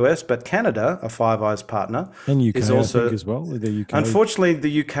just the US, but Canada, a Five Eyes partner, and UK is also, I think, as well. The UK. Unfortunately,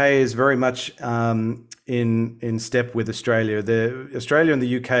 the UK is very much in step with Australia. Australia and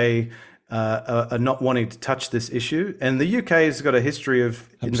the UK are not wanting to touch this issue, and the UK has got a history of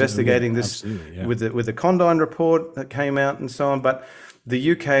investigating this with the Condign report that came out and so on. But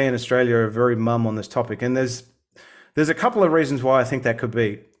the UK and Australia are very mum on this topic, and there's a couple of reasons why I think that could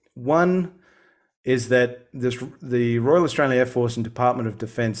be. One is that the Royal Australian Air Force and Department of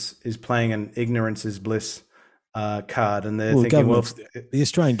Defence is playing an ignorance is bliss card, and they're thinking, well, the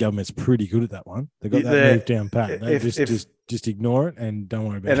Australian government's pretty good at that one. They've got that move down pat. Just ignore it and don't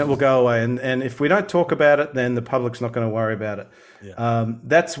worry about it. And it will go away. And if we don't talk about it, then the public's not going to worry about it. Yeah.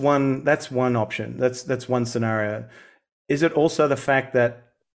 That's one option. That's one scenario. Is it also the fact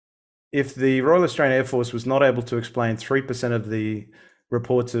that if the Royal Australian Air Force was not able to explain 3% of the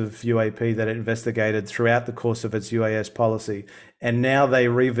reports of UAP that it investigated throughout the course of its UAS policy, and now they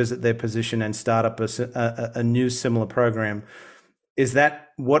revisit their position and start up a new similar program, is that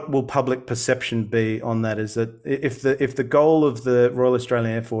what will public perception be on that? Is that if the goal of the Royal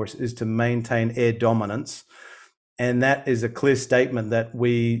Australian Air Force is to maintain air dominance, and that is a clear statement that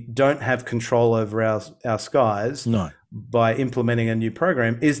we don't have control over our skies by implementing a new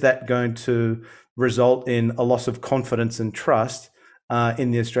program, is that going to result in a loss of confidence and trust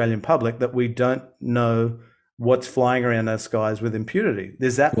in the Australian public that we don't know what's flying around our skies with impunity?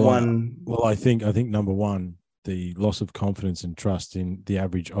 There's that one. Well, I think number one, the loss of confidence and trust in the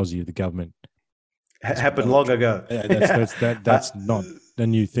average Aussie of the government happened long ago. That's not a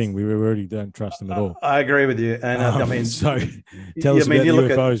new thing. We already don't trust them at all. I agree with you, and I mean, so tell us about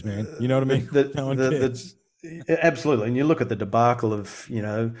UFOs, man. You know what I mean? Absolutely, and you look at the debacle of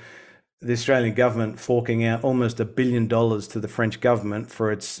the Australian government forking out almost $1 billion to the French government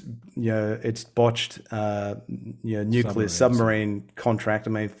for its botched nuclear submarine contract. I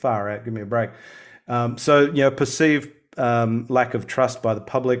mean, far out. Give me a break. Perceived lack of trust by the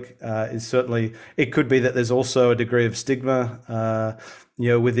public is certainly. It could be that there's also a degree of stigma,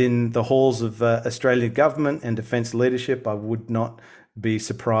 within the halls of Australian government and defence leadership. I would not be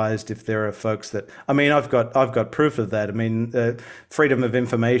surprised if there are folks that, I mean, I've got proof of that. I mean, Freedom of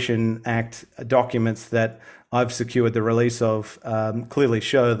Information Act documents that I've secured the release of clearly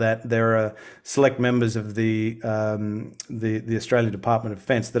show that there are select members of the Australian Department of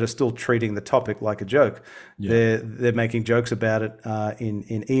Defence that are still treating the topic like a joke. Yeah. They're making jokes about it in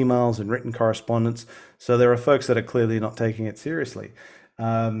emails and written correspondence. So there are folks that are clearly not taking it seriously.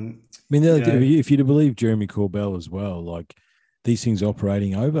 I mean, if you're to believe Jeremy Corbell as well, like these things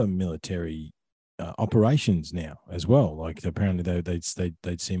operating over military operations now as well. Like apparently they'd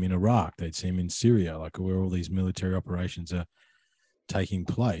see him in Iraq, they'd see him in Syria, like where all these military operations are taking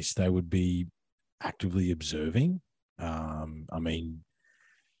place. They would be actively observing. I mean,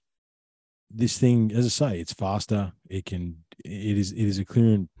 this thing, as I say, it's faster. It is a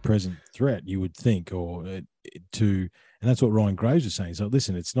clear and present threat, you would think, and that's what Ryan Graves was saying. So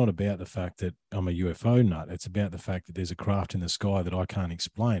listen, it's not about the fact that I'm a UFO nut. It's about the fact that there's a craft in the sky that I can't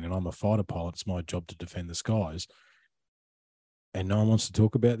explain, and I'm a fighter pilot. It's my job to defend the skies. And no one wants to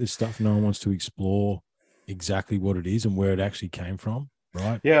talk about this stuff. No one wants to explore exactly what it is and where it actually came from,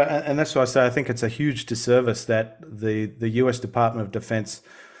 right? Yeah, and that's why I say I think it's a huge disservice that the U.S. Department of Defense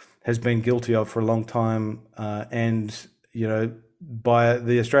has been guilty of for a long time, and by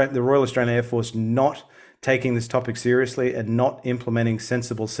the Royal Australian Air Force not taking this topic seriously and not implementing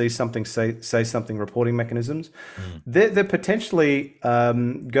sensible say something reporting mechanisms. They're potentially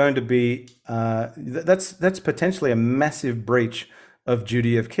going to be that's potentially a massive breach of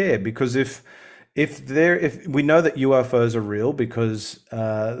duty of care, because if we know that UFOs are real because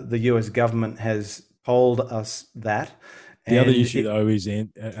the US government has told us that. The other issue though is,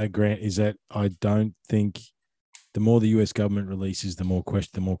 Grant, is that I don't think the more the US government releases, the more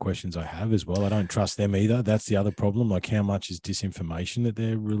questions I have as well. I don't trust them either. That's the other problem. Like, how much is disinformation that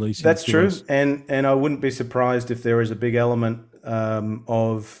they're releasing? That's true. Us? And I wouldn't be surprised if there is a big element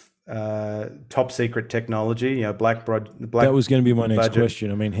of top secret technology. Black. That was going to be my next question.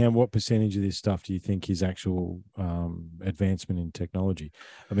 I mean, what percentage of this stuff do you think is actual advancement in technology?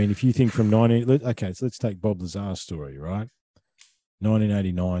 I mean, if you think from so let's take Bob Lazar's story, right?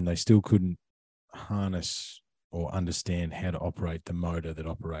 1989, they still couldn't harness or understand how to operate the motor that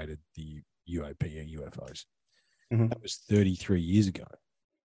operated the UAP or UFOs. Mm-hmm. That was 33 years ago,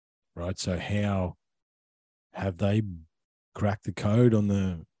 right? So how have they cracked the code on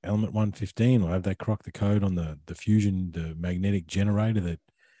the Element 115, or have they cracked the code on the fusion, the magnetic generator that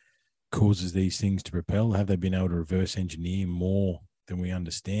causes these things to propel? Have they been able to reverse engineer more than we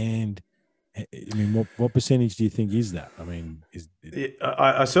understand? I mean, what percentage do you think is that? I mean,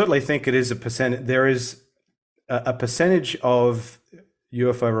 I certainly think it is a percent. There is a percentage of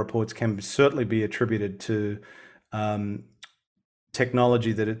UFO reports can certainly be attributed to top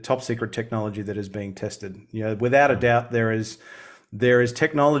secret technology that is being tested. Without a doubt, there is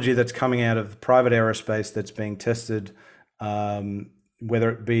technology that's coming out of private aerospace that's being tested,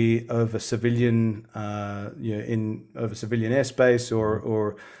 whether it be over civilian, over civilian airspace,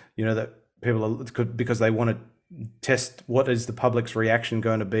 or that people because they want to test what is the public's reaction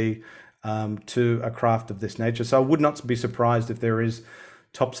going to be to a craft of this nature. So I would not be surprised if there is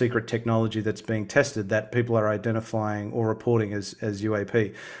top secret technology that's being tested that people are identifying or reporting as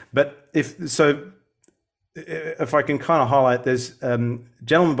UAP. But if I can kind of highlight, there's a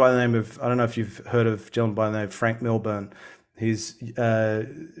gentleman by the name of, I don't know if you've heard of a gentleman by the name of Frank Milburn. He's UK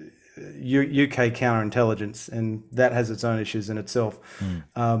counterintelligence, and that has its own issues in itself.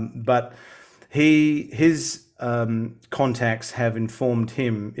 But his contacts have informed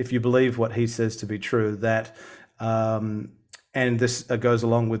him, if you believe what he says to be true, that and this goes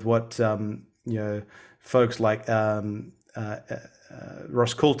along with what folks like Ross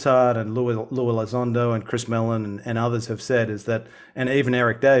Coulthard and Louis Elizondo and Chris Mellon and others have said, is that, and even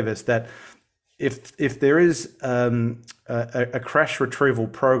Eric Davis, that if there is a crash retrieval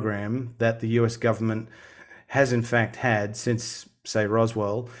program that the US government has in fact had since, say,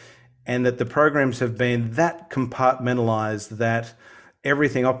 Roswell, and that the programs have been that compartmentalized that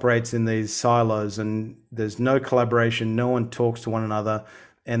everything operates in these silos and there's no collaboration, no one talks to one another,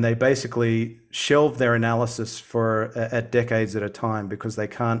 and they basically shelve their analysis for at decades at a time because they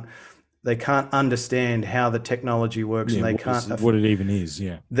can't understand how the technology works, and they can't what it even is.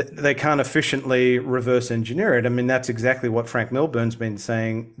 They can't efficiently reverse engineer it. I mean, that's exactly what Frank Milburn's been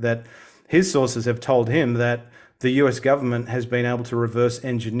saying, that his sources have told him that the US government has been able to reverse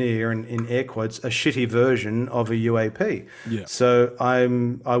engineer, in air quotes, a shitty version of a UAP. Yeah. So I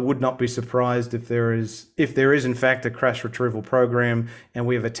would not be surprised if there is in fact a crash retrieval program and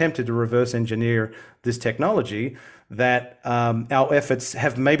we have attempted to reverse engineer this technology, that our efforts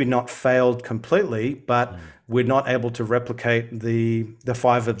have maybe not failed completely, but we're not able to replicate the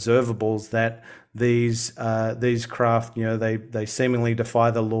five observables that these craft, they seemingly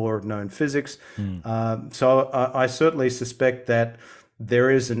defy the law of known physics. So I certainly suspect that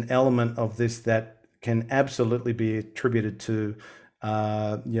there is an element of this that can absolutely be attributed to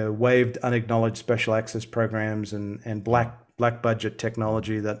waived, unacknowledged special access programs and black budget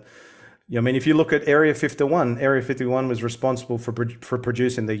technology that. I mean, if you look at Area 51, Area 51 was responsible for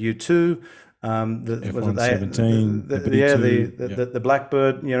producing the U-2, F-117, the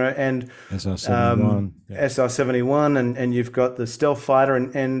Blackbird, and SR-71, SR-71, and you've got the stealth fighter,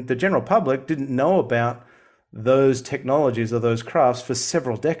 and the general public didn't know about those technologies or those crafts for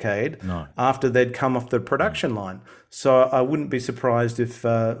several decades after they'd come off the production line. So I wouldn't be surprised if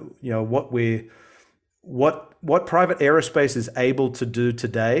what private aerospace is able to do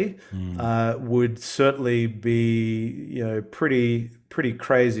today would certainly be pretty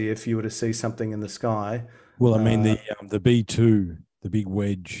crazy if you were to see something in the sky. Well, I mean the B-2, the big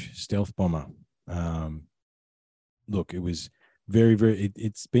wedge stealth bomber. Look, it was very, very.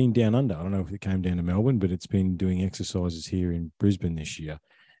 It's been down under. I don't know if it came down to Melbourne, but it's been doing exercises here in Brisbane this year.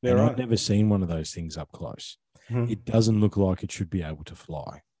 Yeah, and right. I've never seen one of those things up close. It doesn't look like it should be able to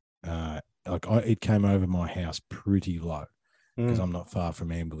fly. It came over my house pretty low because I'm not far from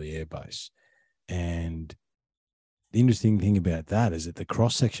Amberley Air Base. And the interesting thing about that is that the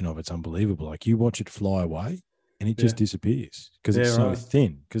cross section of it's unbelievable. Like you watch it fly away and it just disappears because it's so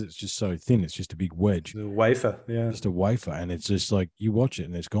thin. Because it's just so thin. It's just a big wedge. The wafer, just a wafer, and it's just like you watch it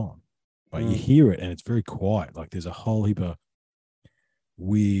and it's gone. Like you hear it and it's very quiet. Like there's a whole heap of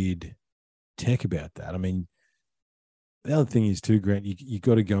weird tech about that. I mean. The other thing is too, Grant, you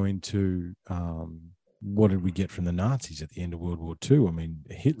got to go into what did we get from the Nazis at the end of World War II? I mean,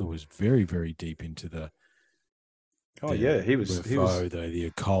 Hitler was very, very deep into the he was the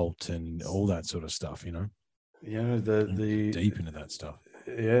occult and all that sort of stuff, the deep into that stuff.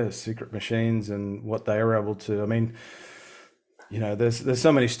 Yeah, secret machines and what they were able to. I mean, there's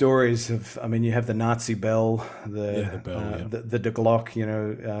so many stories of. I mean, you have the Nazi bell, the bell, the De Glock.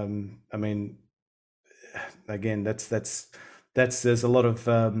 I mean. Again, there's a lot of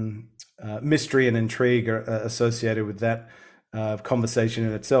mystery and intrigue associated with that conversation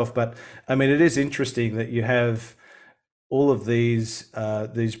in itself. But I mean, it is interesting that you have all of these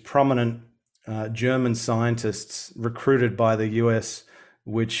prominent German scientists recruited by the US,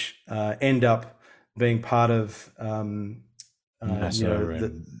 which end up being part of NASA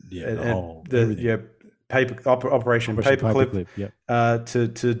Operation Paperclip,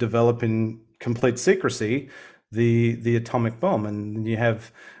 to develop in complete secrecy the atomic bomb. And you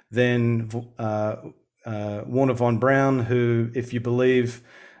have then Warner von Braun, who, if you believe,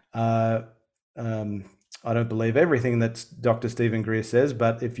 I don't believe everything that Dr. Stephen Greer says,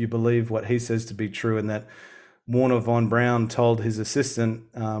 but if you believe what he says to be true, and that Warner von Braun told his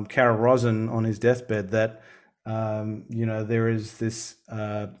assistant Carol Rosin on his deathbed that there is this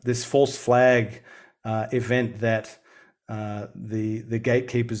false flag event that the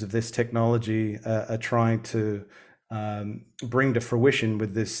gatekeepers of this technology are trying to bring to fruition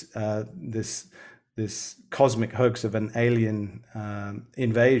with this cosmic hoax of an alien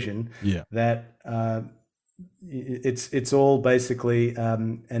invasion. That it's all basically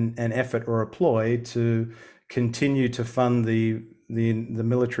an effort or a ploy to continue to fund the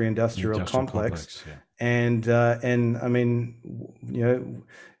military industrial complex. And I mean,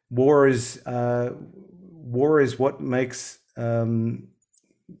 war is what makes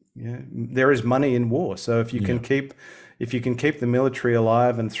there is money in war. So if you can keep the military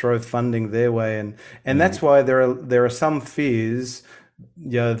alive and throw funding their way, and that's why there are some fears,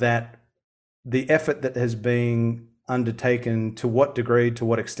 that the effort that has been undertaken, to what degree, to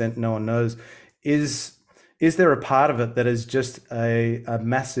what extent, no one knows, is there a part of it that is just a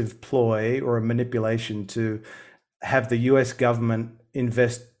massive ploy or a manipulation to have the US government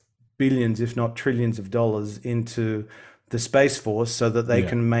invest billions, if not trillions of dollars into the Space Force so that they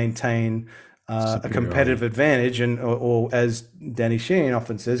can maintain a competitive advantage or as Danny Sheehan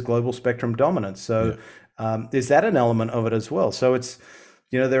often says, global spectrum dominance. So is that an element of it as well? So it's,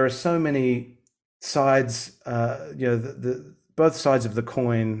 there are so many sides, both sides of the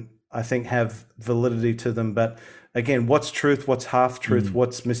coin, I think, have validity to them. But again, what's truth, what's half truth,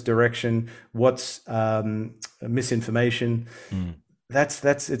 what's misdirection, what's misinformation?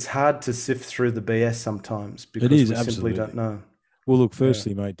 It's hard to sift through the BS sometimes because we simply don't know. Well, look,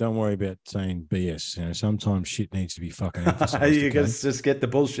 firstly, mate, don't worry about saying BS. Sometimes shit needs to be fucking emphasized. You can just get the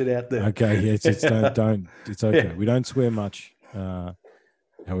bullshit out there. Okay, yes, don't. It's okay. We don't swear much.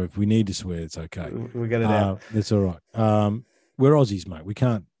 However, if we need to swear, it's okay. We'll get it out. That's all right. We're Aussies, mate. We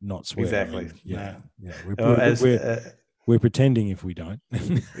can't not swear. Exactly. I mean, yeah. No. We're pretending if we don't.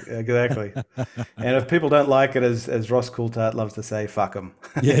 Exactly. And if people don't like it, as Ross Coulthard loves to say, fuck them.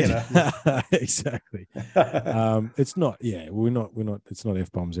 Yeah, exactly. It's not. Yeah, we're not. It's not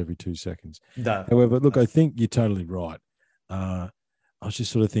F-bombs every 2 seconds. No. However, look, I think you're totally right. I was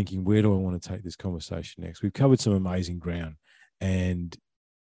just sort of thinking, where do I want to take this conversation next? We've covered some amazing ground, and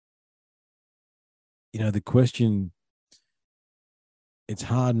the question. It's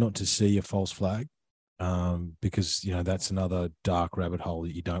hard not to see a false flag. Because, that's another dark rabbit hole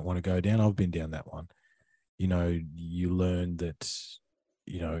that you don't want to go down. I've been down that one. You learn that,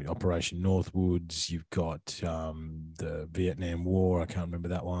 Operation Northwoods, you've got the Vietnam War. I can't remember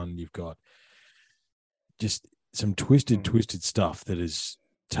that one. You've got just some twisted stuff that has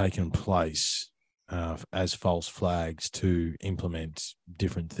taken place as false flags to implement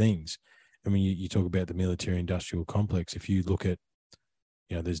different things. I mean, you talk about the military-industrial complex. If you look at,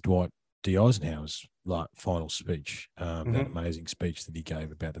 there's Dwight D. Eisenhower's final speech, that amazing speech that he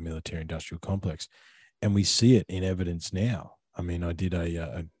gave about the military-industrial complex, and we see it in evidence now. I mean, I did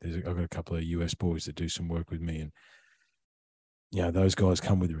I've got a couple of US boys that do some work with me, and those guys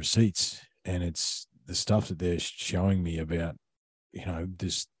come with receipts, and it's the stuff that they're showing me about,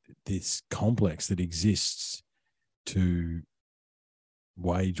 this complex that exists to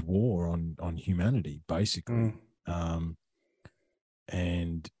wage war on humanity, basically.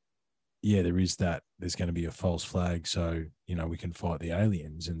 And yeah, there is that. There's going to be a false flag, so we can fight the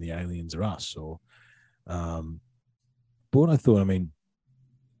aliens, and the aliens are us. Or, but what I thought,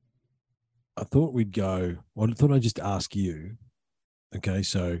 I thought we'd go. Well, I thought I'd just ask you. Okay,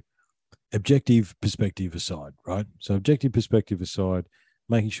 so objective perspective aside, right? So objective perspective aside,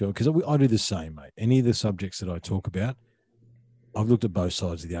 making sure, because I do the same, mate. Any of the subjects that I talk about, I've looked at both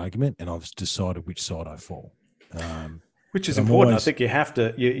sides of the argument, and I've decided which side I fall. Which is important. I think you have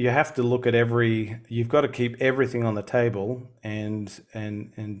to look at you've got to keep everything on the table and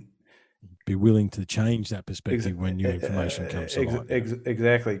be willing to change that perspective when new information comes to light.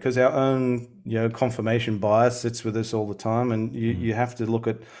 Exactly, because our own confirmation bias sits with us all the time, and you have to look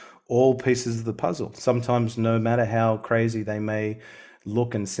at all pieces of the puzzle. Sometimes, no matter how crazy they may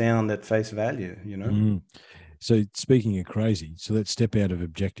look and sound at face value, So speaking of crazy, so let's step out of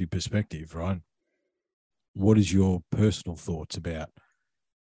objective perspective, right? What is your personal thoughts about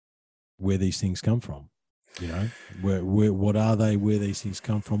where these things come from? What are they? Where these things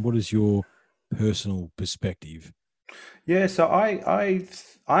come from? What is your personal perspective? Yeah, so I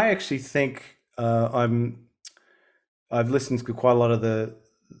actually think I've listened to quite a lot of the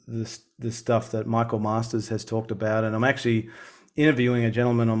stuff that Michael Masters has talked about, and I'm actually interviewing a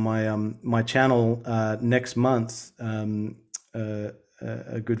gentleman on my channel next month. A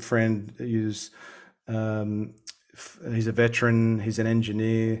good friend who's he's a veteran, he's an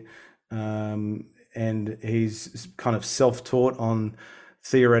engineer, and he's kind of self-taught on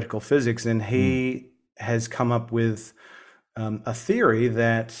theoretical physics, and he has come up with a theory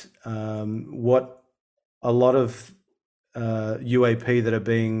that what a lot of UAP that are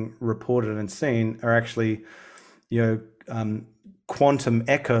being reported and seen are actually, quantum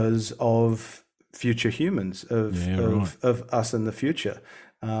echoes of future humans, of us in the future.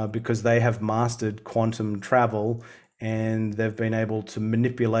 Because they have mastered quantum travel, and they've been able to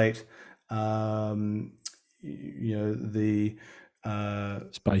manipulate, the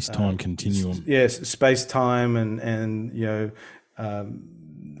space-time continuum. Yes, space-time, and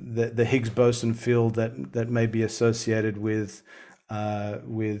the Higgs boson field that may be associated with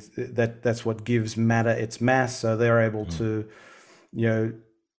that. That's what gives matter its mass. So they're able to,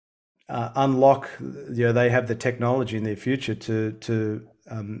 unlock. They have the technology in their future to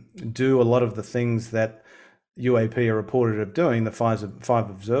do a lot of the things that UAP are reported of doing, the five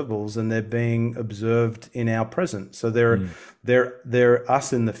observables, and they're being observed in our present. So they're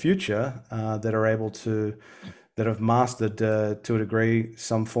us in the future that are able to, that have mastered to a degree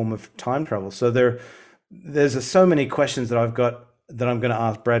some form of time travel. So there's so many questions that I've got that I'm going to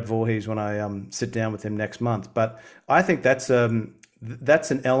ask Brad Voorhees when I sit down with him next month. But I think that's an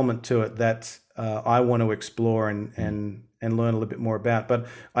element to it that I want to explore and learn a little bit more about. But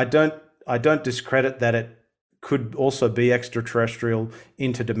I don't discredit that it could also be extraterrestrial,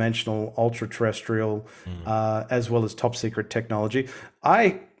 interdimensional, ultra-terrestrial, as well as top secret technology.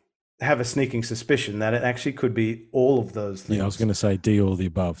 I have a sneaking suspicion that it actually could be all of those things. Yeah, I was going to say D, all of the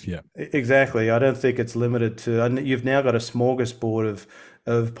above. Yeah, exactly. I don't think it's limited to. And you've now got a smorgasbord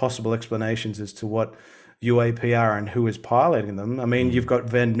of possible explanations as to what UAP are and who is piloting them. I mean, you've got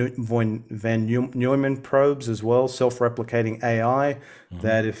Van Neumann probes as well, self-replicating AI.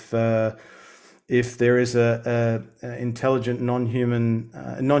 That if there is a intelligent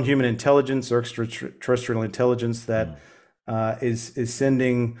non-human intelligence or extraterrestrial intelligence that is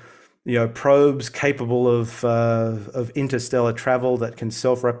sending probes capable of interstellar travel that can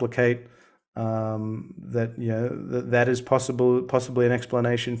self-replicate, that is possibly an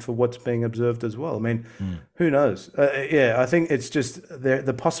explanation for what's being observed as well. I mean, who knows? I think it's just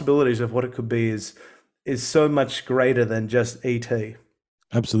the possibilities of what it could be is so much greater than just ET.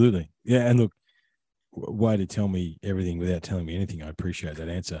 Absolutely. Yeah. And look, way to tell me everything without telling me anything. I appreciate that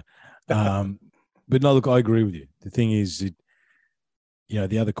answer. But no, look, I agree with you. The thing is,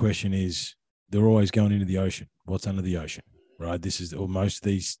 the other question is they're always going into the ocean. What's under the ocean, right? This is, or most of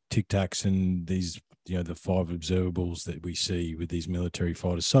these Tic Tacs and these, the 5 observables that we see with these military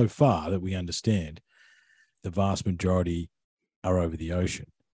fighters so far that we understand, the vast majority are over the ocean.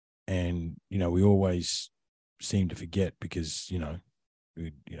 And, we always seem to forget because,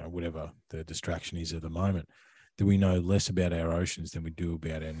 whatever the distraction is at the moment, that we know less about our oceans than we do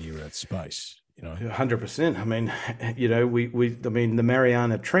about our near Earth space. 100%. I mean, the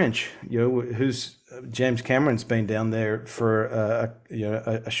Mariana Trench. Who's James Cameron's been down there for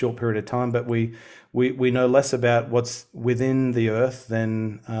a short period of time, but we know less about what's within the Earth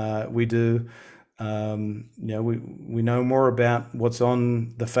than we do. We know more about what's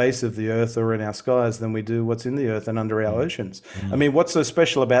on the face of the Earth or in our skies than we do what's in the Earth and under our oceans. I mean, what's so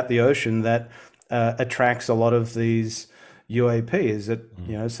special about the ocean that attracts a lot of these UAP is that,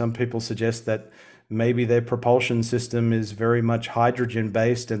 some people suggest that maybe their propulsion system is very much hydrogen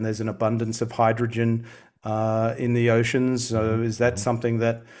based and there's an abundance of hydrogen in the oceans. So is that something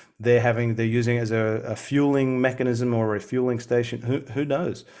that they're using as a fueling mechanism or a fueling station? Who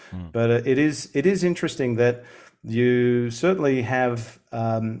knows? But it is interesting that you certainly have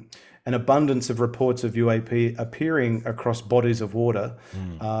an abundance of reports of UAP appearing across bodies of water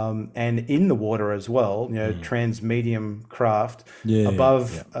and in the water as well, transmedium craft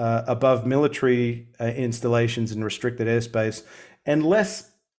above military installations in restricted airspace, and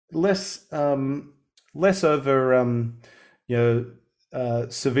less over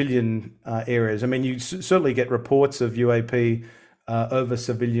civilian areas. I mean, you certainly get reports of UAP over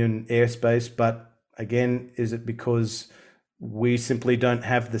civilian airspace, but again, is it because we simply don't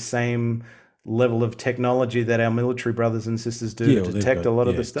have the same level of technology that our military brothers and sisters do to detect a lot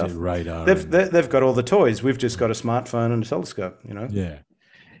of the stuff? Radar. They've got all the toys. We've just got a smartphone and a telescope, Yeah,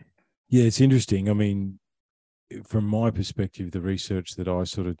 it's interesting. I mean, from my perspective, the research that I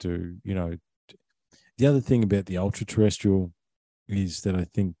sort of do, the other thing about the ultra-terrestrial is that I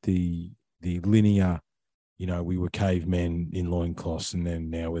think the linear, we were cavemen in loincloths and then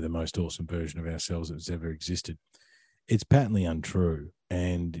now we're the most awesome version of ourselves that's ever existed. It's patently untrue.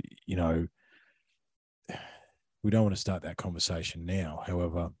 And, we don't want to start that conversation now.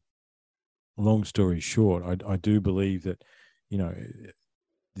 However, long story short, I do believe that,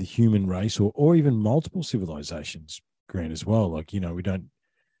 the human race or even multiple civilizations, Grant, as well, like,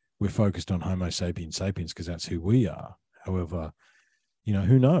 we're focused on Homo sapiens sapiens because that's who we are. However,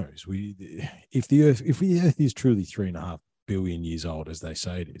 who knows? If the Earth is truly 3.5 billion years old, as they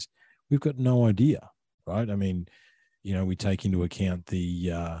say it is, we've got no idea, right? I mean, we take into account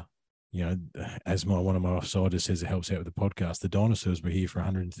the, as one of my offsiders says, it helps out with the podcast, the dinosaurs were here for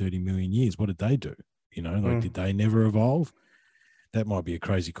 130 million years. What did they do? Did they never evolve? That might be a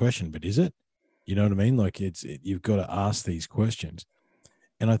crazy question, but is it? You know what I mean? Like you've got to ask these questions.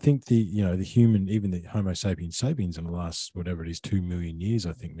 And I think the human, even the Homo sapiens sapiens in the last, whatever it is, 2 million years,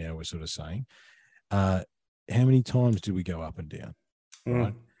 I think now we're sort of saying, how many times did we go up and down?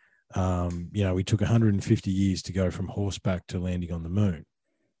 Right. We took 150 years to go from horseback to landing on the moon.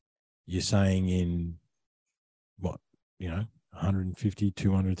 You're saying in 150,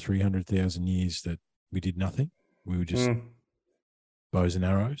 200, 300,000 years that we did nothing. We were just bows and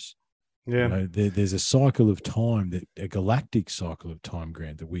arrows. Yeah. There's a cycle of time, a galactic cycle of time,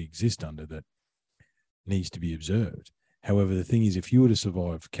 Grant, that we exist under that needs to be observed. However, the thing is, if you were to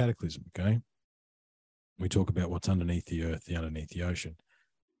survive cataclysm, okay, we talk about what's underneath the Earth, underneath the ocean.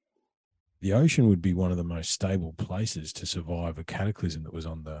 The ocean would be one of the most stable places to survive a cataclysm that was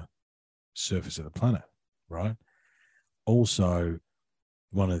on the surface of the planet, right? Also,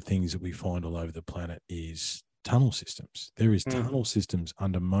 one of the things that we find all over the planet is tunnel systems. There is tunnel systems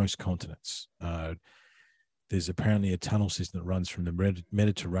under most continents. There's apparently a tunnel system that runs from the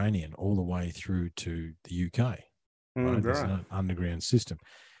Mediterranean all the way through to the UK. Right? There's an underground system.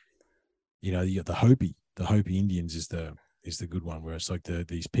 You got the Hopi. The Hopi Indians is the good one, where it's like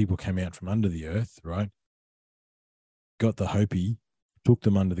these people came out from under the earth, right? got the Hopi, took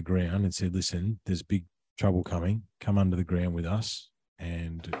them under the ground and said, listen, there's big trouble coming. Come under the ground with us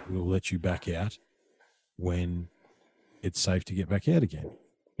and we'll let you back out when it's safe to get back out again.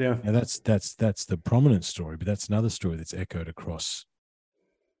 Yeah. Now that's the prominent story, but that's another story that's echoed across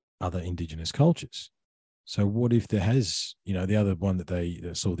other Indigenous cultures. So what if there has, the other one that they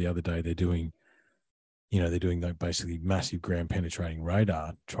saw the other day, they're doing like basically massive ground penetrating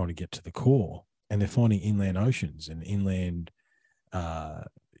radar trying to get to the core, and they're finding inland oceans and inland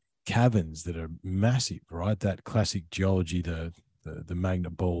caverns that are massive, right? That classic geology, the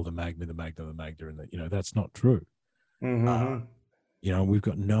magnet ball, the magma, and that's not true. Mm-hmm. We've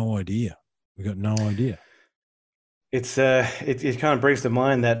got no idea. It's it kind of brings to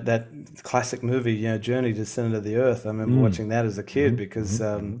mind that classic movie, Journey to the Center of the Earth. I remember watching that as a kid because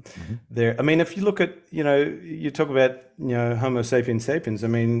there. I mean, if you look at, you talk about Homo sapiens sapiens. I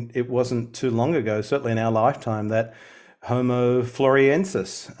mean, it wasn't too long ago, certainly in our lifetime, that Homo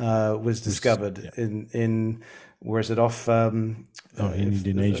floresiensis was discovered in where is it off? In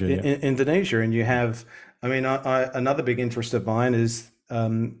Indonesia. In Indonesia, and you have. I mean, another big interest of mine is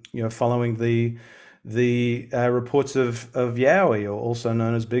following the reports of Yowie, or also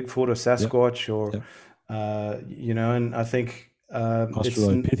known as Bigfoot or Sasquatch, or and I think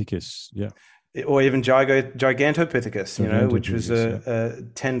Australopithecus, or even Gigantopithecus, which was a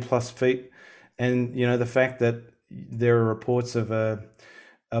 10 plus feet, and the fact that there are reports of a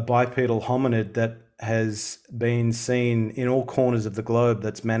bipedal hominid that has been seen in all corners of the globe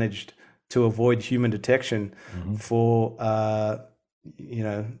that's managed to avoid human detection for I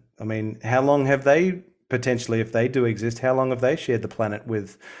mean, how long have they potentially, if they do exist, how long have they shared the planet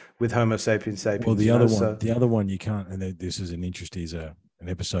with Homo sapiens sapiens? Well, the other one you can't, and this is an interesting,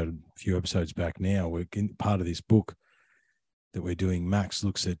 a few episodes back now. We're in part of this book that we're doing. Max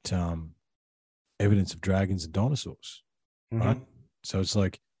looks at evidence of dragons and dinosaurs, right? So it's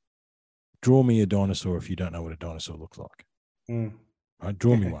like, draw me a dinosaur if you don't know what a dinosaur looks like. Right?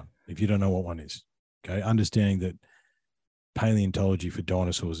 Draw me one if you don't know what one is. Okay, understanding that paleontology for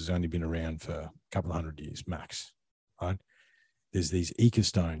dinosaurs has only been around for a couple of 100 years max, right? There's these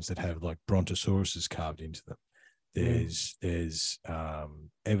ecostones that have like brontosauruses carved into them. There's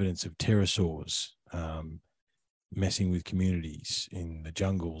evidence of pterosaurs messing with communities in the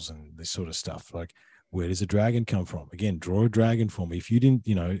jungles and this sort of stuff. Like, where does a dragon come from? Again, draw a dragon for me. If you didn't,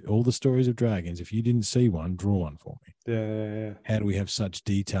 all the stories of dragons, if you didn't see one, draw one for me. Yeah. How do we have such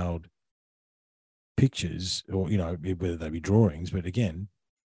detailed pictures, or whether they be drawings, but again,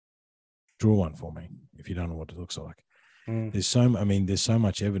 draw one for me if you don't know what it looks like. There's so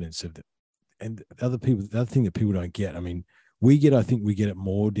much evidence of that. And the other thing that people don't get, I mean, I think we get it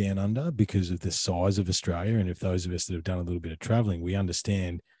more down under because of the size of Australia. And if those of us that have done a little bit of traveling, we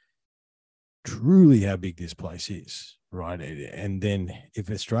understand truly how big this place is, right? And then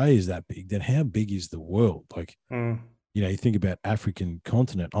if Australia is that big, then how big is the world? Like, you think about African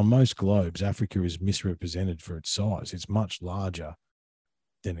continent. On most globes, Africa is misrepresented for its size. It's much larger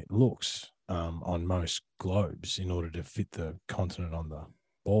than it looks on most globes in order to fit the continent on the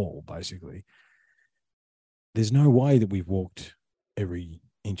ball, basically. There's no way that we've walked every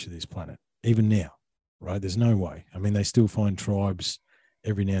inch of this planet, even now, right? There's no way. I mean, they still find tribes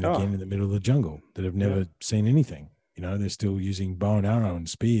every now and again in the middle of the jungle that have never seen anything. They're still using bow and arrow and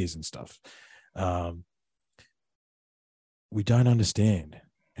spears and stuff. We don't understand.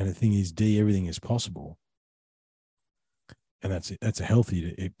 And the thing is, everything is possible. And that's a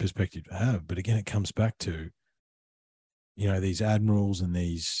healthy perspective to have. But again, it comes back to, these admirals and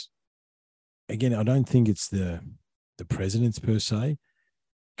these, again, I don't think it's the presidents per se,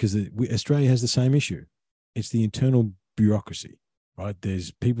 because Australia has the same issue. It's the internal bureaucracy, right?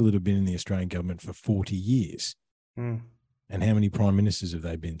 There's people that have been in the Australian government for 40 years. And how many prime ministers have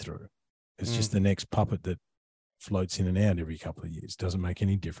they been through? It's just the next puppet that floats in and out every couple of years. Doesn't make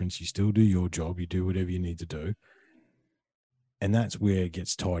any difference. You still do your job. You do whatever you need to do. And that's where it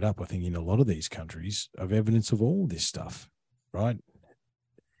gets tied up, I think, in a lot of these countries, of evidence of all this stuff, right?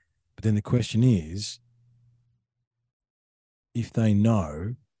 But then the question is, if they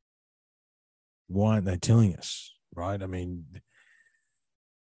know, why aren't they telling us, right? I mean,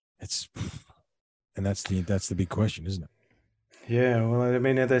 that's the big question, isn't it? Yeah, well, I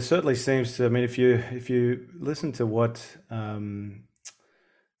mean, there certainly seems to. I mean, if you listen to what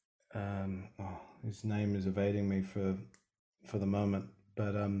his name is evading me for the moment,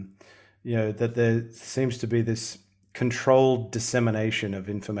 but that there seems to be this controlled dissemination of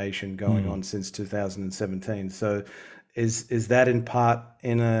information going on since 2017. So, is that in part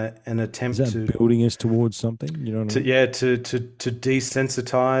in an attempt to building us towards something? You know what I mean? to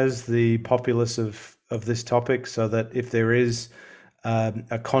desensitize the populace of this topic, so that if there is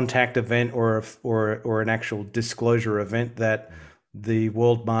a contact event or an actual disclosure event, that the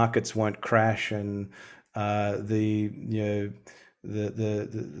world markets won't crash, and the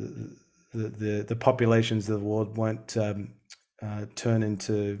populations of the world won't turn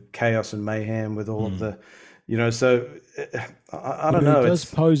into chaos and mayhem with all of the, So I don't know. It does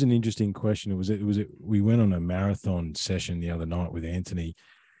pose an interesting question. We went on a marathon session the other night with Anthony,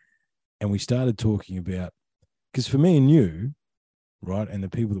 and we started talking about, because for me and you, right, and the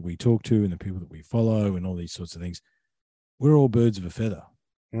people that we talk to and the people that we follow and all these sorts of things, we're all birds of a feather.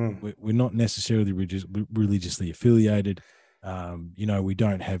 We're not necessarily religiously affiliated. We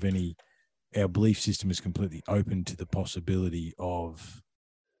don't have any. Our belief system is completely open to the possibility of,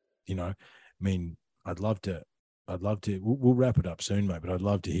 I'd love to. We'll wrap it up soon, mate. But I'd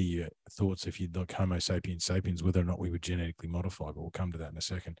love to hear your thoughts if you'd like Homo sapiens sapiens, whether or not we were genetically modified. But we'll come to that in a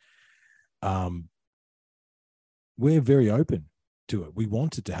second. We're very open to it. We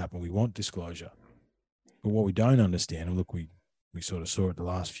want it to happen. We want disclosure. But what we don't understand, and look, we sort of saw it the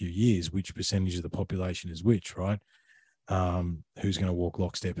last few years, which percentage of the population is which, right? Who's going to walk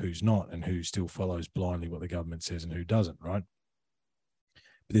lockstep, who's not, and who still follows blindly what the government says and who doesn't, right?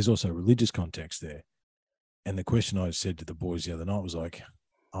 But there's also religious context there. And the question I said to the boys the other night was like,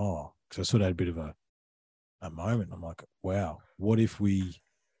 because I sort of had a bit of a moment. I'm like, wow, what if we,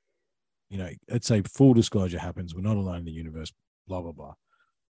 let's say full disclosure happens. We're not alone in the universe, blah, blah, blah.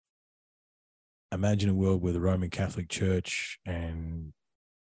 Imagine a world where the Roman Catholic Church and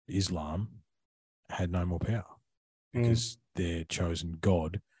Islam had no more power because their chosen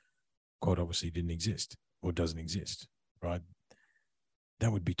God, quite obviously, didn't exist or doesn't exist, right?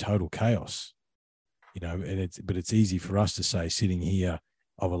 That would be total chaos, and it's easy for us to say, sitting here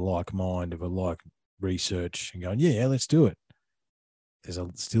of a like mind, of a like research, and going, yeah, let's do it. There's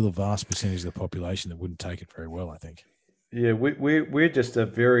still a vast percentage of the population that wouldn't take it very well, I think. Yeah, we're just a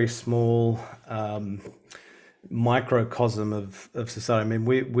very small microcosm of society. I mean,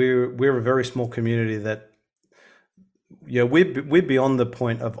 we're a very small community that, we're beyond the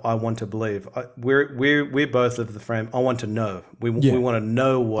point of I want to believe. We're both of the frame. I want to know. We want to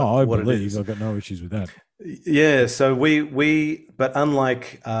know what it is. I've got no issues with that. Yeah, so but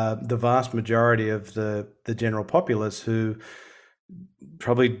unlike the vast majority of the general populace who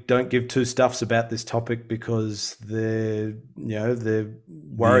probably don't give two stuffs about this topic because they're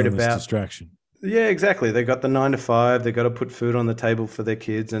worried about distraction. Yeah, exactly. They got the 9 to 5. They got to put food on the table for their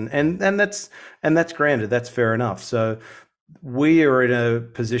kids, and that's granted. That's fair enough. So we are in a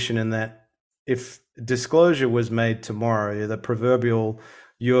position in that if disclosure was made tomorrow, the proverbial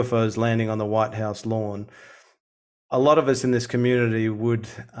UFOs landing on the White House lawn, a lot of us in this community would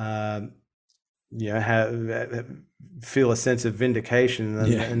feel a sense of vindication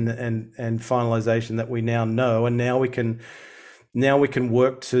and finalization that we now know, and now we can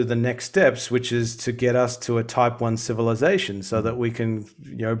work to the next steps, which is to get us to a type 1 civilization so that we can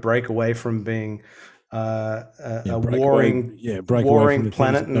break away from being a warring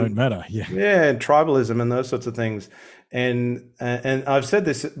planet and don't matter. And tribalism and those sorts of things. And I've said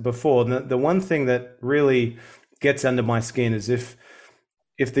this before, the one thing that really gets under my skin is if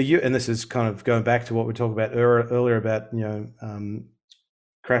and this is kind of going back to what we talked about earlier about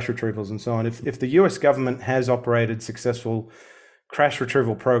crash retrievals and so on. If the US government has operated successful crash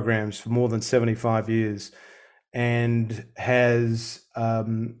retrieval programs for more than 75 years and has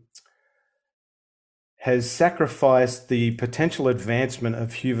sacrificed the potential advancement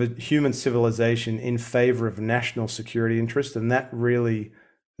of human civilization in favor of national security interests, and that really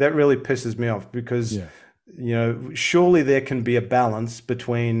pisses me off because surely there can be a balance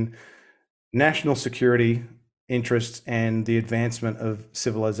between national security interests and the advancement of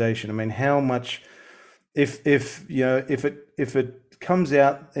civilization. I mean, how much if it comes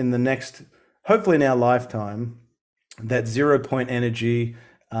out in the next, hopefully in our lifetime, that 0 point energy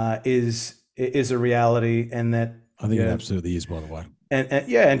is a reality, and that I think it absolutely is, by the way.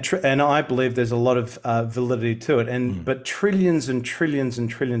 And I believe there's a lot of validity to it, but trillions and trillions and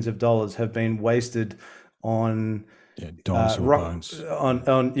trillions of dollars have been wasted on dinosaur bones,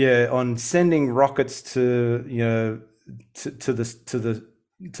 on sending rockets to the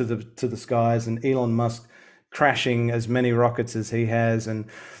skies, and Elon Musk crashing as many rockets as he has, and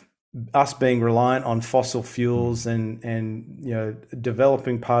us being reliant on fossil fuels and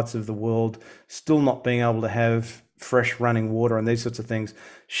developing parts of the world still not being able to have fresh running water and these sorts of things.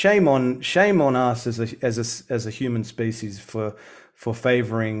 Shame on us as a human species for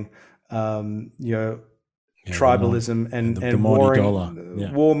favoring tribalism and the mighty dollar,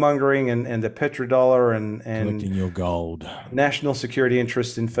 warmongering and the petrodollar and collecting your gold, national security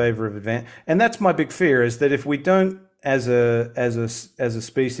interests in favor of advance. And that's my big fear, is that if we don't, as a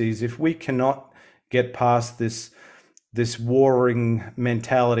species, if we cannot get past this warring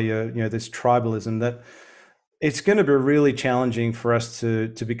mentality, this tribalism, that it's going to be really challenging for us to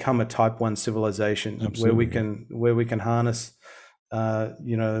become a type 1 civilization. Absolutely. where we can harness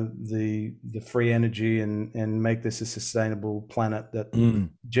the free energy and make this a sustainable planet that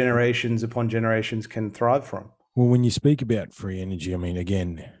generations upon generations can thrive from. Well, when you speak about free energy, I mean,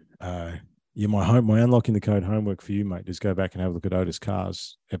 again, my unlocking the code homework for you, mate, is go back and have a look at Otis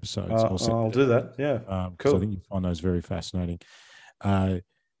Carr's episodes. I'll do that. Yeah, cool. I think you find those very fascinating. However,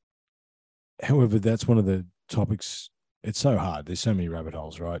 that's one of the topics. It's so hard. There's so many rabbit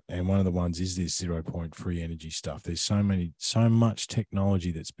holes, right? And one of the ones is this 0 point free energy stuff. There's so much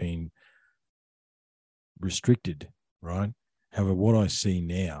technology that's been restricted, right? However, what I see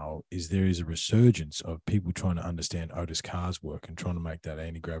now is there is a resurgence of people trying to understand Otis Carr's work and trying to make that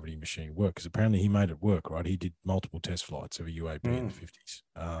anti-gravity machine work, because apparently he made it work, right? He did multiple test flights of a UAP in the 50s.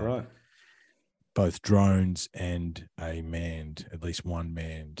 Right. Both drones and at least one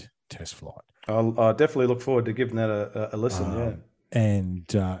manned test flight. I'll definitely look forward to giving that a listen, And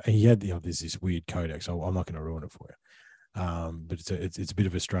he had, there's this weird codex. I'm not going to ruin it for you. But it's a bit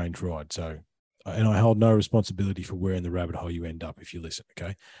of a strange ride. So, and I hold no responsibility for where in the rabbit hole you end up if you listen,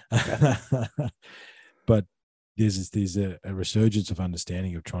 okay? But there's a resurgence of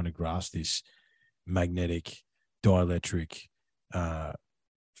understanding of trying to grasp this magnetic, dielectric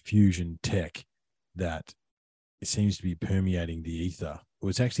fusion tech that it seems to be permeating the ether. Well,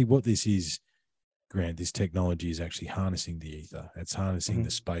 it's actually what this is, Grant. This technology is actually harnessing the ether. It's harnessing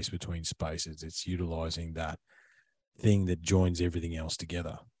the space between spaces. It's utilizing that thing that joins everything else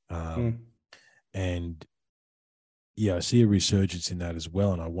together. And I see a resurgence in that as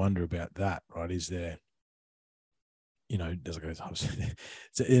well. And I wonder about that, right? Is there, so,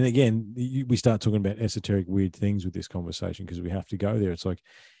 and again, we start talking about esoteric, weird things with this conversation because we have to go there. It's like,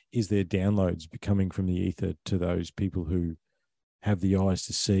 is there downloads coming from the ether to those people who have the eyes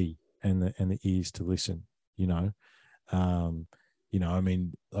to see and the ears to listen? I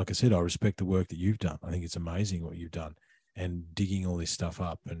mean, like I said, I respect the work that you've done. I think it's amazing what you've done, and digging all this stuff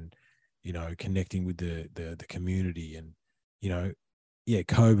up and, connecting with the community. And,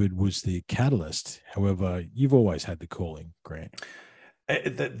 COVID was the catalyst. However, you've always had the calling, Grant.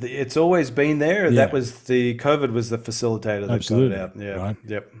 It's always been there. Yeah. That was COVID was the facilitator that got it out. Yeah. Right?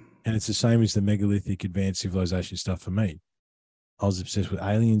 Yep. And it's the same as the megalithic advanced civilization stuff for me. I was obsessed with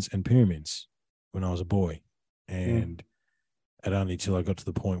aliens and pyramids when I was a boy. And it only till I got to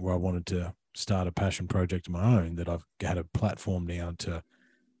the point where I wanted to start a passion project of my own that I've had a platform now to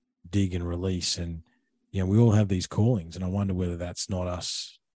dig and release. And, we all have these callings, and I wonder whether that's not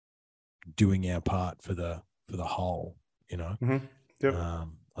us doing our part for the whole, Yep.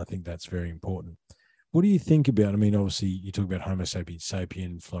 I think that's very important. What do you think about, I mean, obviously you talk about Homo sapiens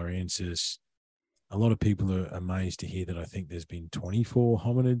sapien, Floriensis. A lot of people are amazed to hear that I think there's been 24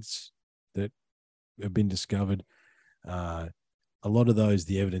 hominids that have been discovered. A lot of those,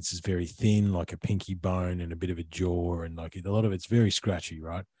 the evidence is very thin, like a pinky bone and a bit of a jaw, and like a lot of it's very scratchy,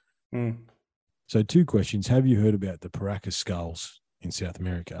 right? So 2 questions. Have you heard about the Paracas skulls in South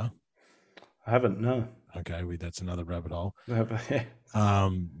America? I haven't, no. Okay, that's another rabbit hole. Yeah.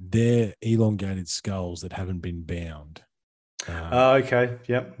 They're elongated skulls that haven't been bound. Okay.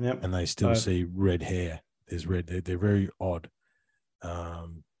 Yep. And they still see red hair. There's red. They're very odd.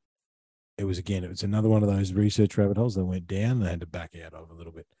 It was another one of those research rabbit holes that went down and they had to back out of a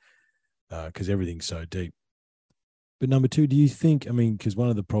little bit because everything's so deep. But number 2, do you think, because one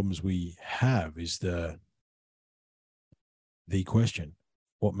of the problems we have is the question,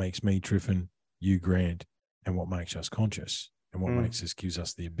 what makes me Triffin, you Grant, and what makes us conscious, and what gives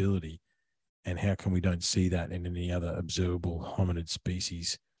us the ability, and how come we don't see that in any other observable hominid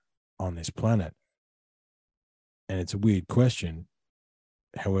species on this planet? And it's a weird question.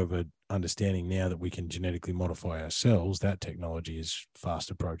 However, understanding now that we can genetically modify ourselves, that technology is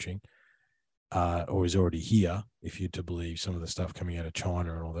fast approaching, or is already here, if you're to believe some of the stuff coming out of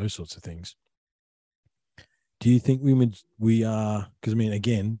China and all those sorts of things. Do you think we are, because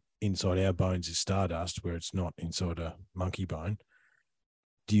again, inside our bones is stardust, where it's not inside a monkey bone.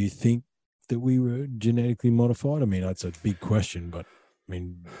 Do you think that we were genetically modified? That's a big question, but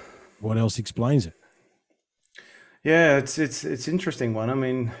what else explains it? Yeah, it's interesting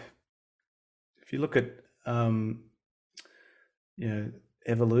one. If you look at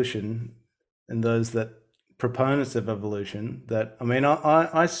evolution and those that proponents of evolution, that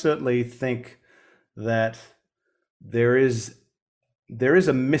I certainly think that there is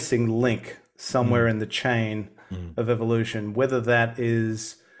a missing link somewhere in the chain of evolution, whether that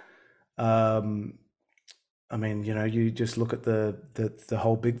is, I mean, you just look at the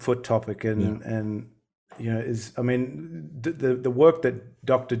whole Bigfoot topic and I mean, the work that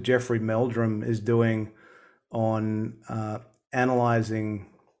Dr. Jeffrey Meldrum is doing on analyzing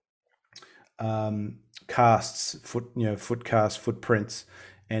casts, foot cast footprints,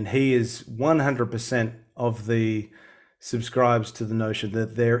 and he is 100% of the subscribes to the notion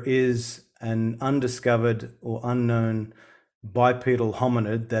that there is an undiscovered or unknown bipedal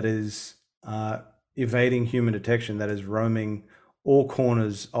hominid that is evading human detection, that is roaming all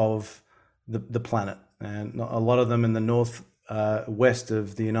corners of the planet, and a lot of them in the north west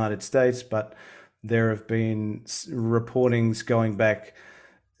of the United States, but there have been reportings going back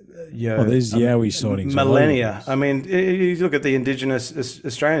there's Yowie sightings millennia. I mean, you look at the Indigenous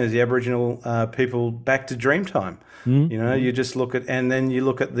Australians, the Aboriginal people back to Dreamtime. You just look at, and then you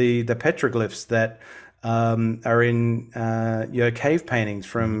look at the petroglyphs that are in cave paintings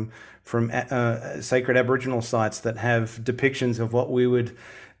from sacred Aboriginal sites that have depictions of what we would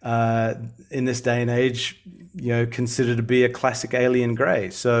in this day and age consider to be a classic alien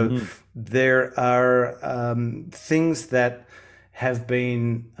grey. So there are things that have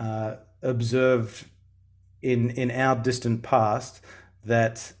been observed in our distant past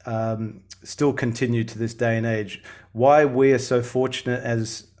that still continue to this day and age. Why we are so fortunate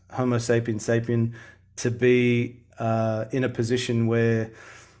as Homo sapiens sapien to be in a position where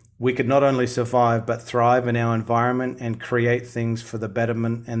we could not only survive but thrive in our environment and create things for the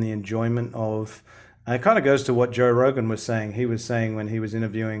betterment and the enjoyment of. And it kind of goes to what Joe Rogan was saying. He was saying when he was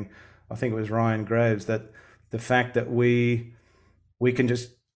interviewing, I think it was Ryan Graves, that the fact that we can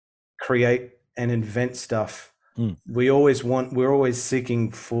just create and invent stuff. We're always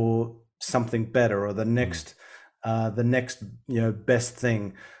seeking for something better or the next best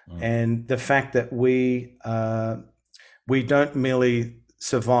thing. And the fact that we don't merely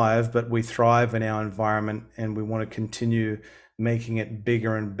survive, but we thrive in our environment, and we want to continue making it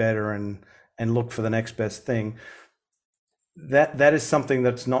bigger and better and look for the next best thing. That is something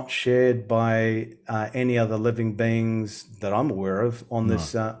that's not shared by any other living beings that I'm aware of on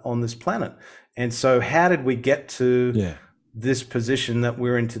this planet. And so, how did we get to this position that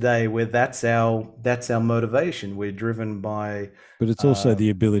we're in today, where that's our motivation? We're driven by. But it's also the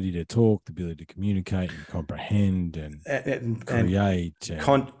ability to talk, the ability to communicate and comprehend and create, and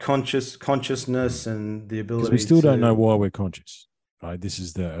consciousness, and the ability. Because we still don't know why we're conscious, right? This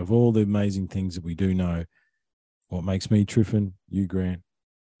is of all the amazing things that we do know. What makes me Triffin, you Grant,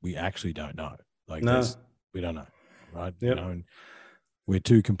 we actually don't know. We don't know, right? Yep. And we're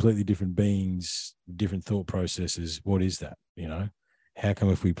two completely different beings, different thought processes. What is that? How come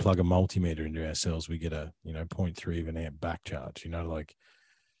if we plug a multimeter into ourselves, we get a 0.3 of an amp back charge?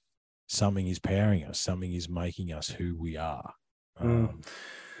 Something is powering us. Something is making us who we are.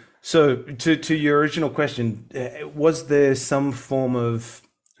 So to your original question, was there some form of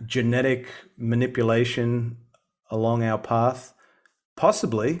genetic manipulation along our path?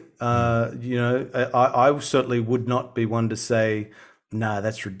 Possibly. I certainly would not be one to say, nah,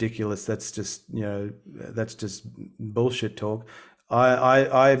 that's ridiculous. That's just bullshit talk.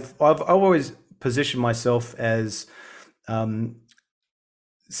 I've always positioned myself as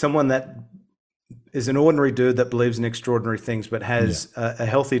someone that is an ordinary dude that believes in extraordinary things, but has a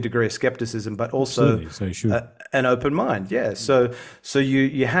healthy degree of skepticism, but also an open mind. Yeah. So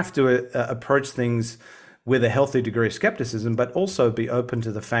you have to approach things with a healthy degree of skepticism, but also be open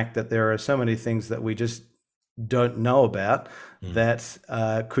to the fact that there are so many things that we just don't know about that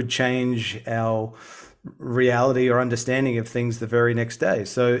could change our reality or understanding of things the very next day.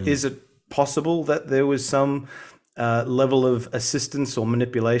 So is it possible that there was some level of assistance or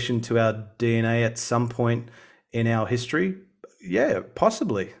manipulation to our DNA at some point in our history? Yeah,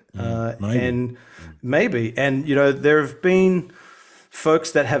 possibly. Maybe. And, there have been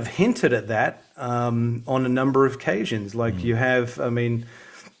folks that have hinted at that on a number of occasions. Like you have,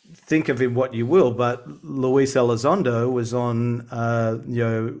 think of it what you will, but Luis Elizondo was on,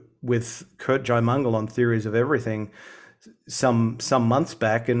 with Kurt Jaimungal on Theories of Everything some months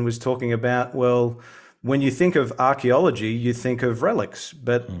back, and was talking about, well, when you think of archaeology, you think of relics,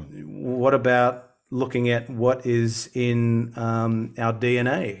 but what about looking at what is in our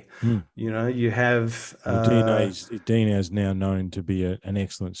DNA? You have DNA is now known to be an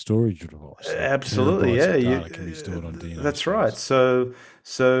excellent storage device. Absolutely, yeah. Data can be stored on DNA. That's right. So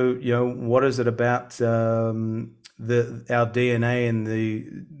what is it about our DNA and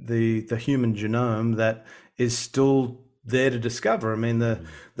the human genome that is still there to discover. I mean,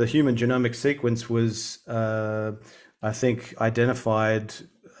 the human genomic sequence was, I think, identified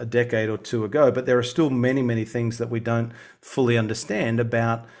a decade or two ago, but there are still many, many things that we don't fully understand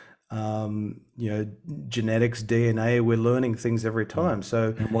about, genetics, DNA. We're learning things every time.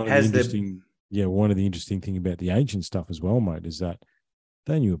 So And one of the has there, interesting, one of the interesting thing about the ancient stuff as well, mate, is that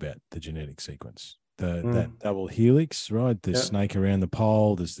they knew about the genetic sequence, that double helix, right? The Yeah. snake around the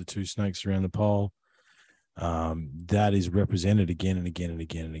pole. There's the two snakes around the pole. That is represented again and again and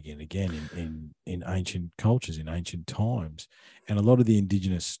again and again and again in ancient cultures, in ancient times. And a lot of the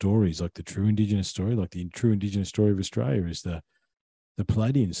indigenous stories, like the true indigenous story, like the true indigenous story of Australia, is the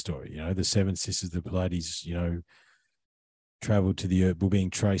Palladian story. The seven sisters of the Pleiades, traveled to the earth, were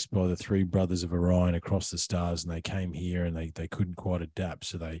being traced by the three brothers of Orion across the stars, and they came here and they couldn't quite adapt.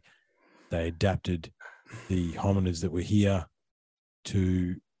 So they adapted the hominids that were here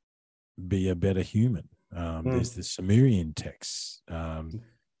to be a better human. There's the Sumerian texts.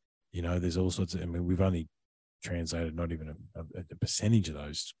 There's all sorts of, we've only translated not even a percentage of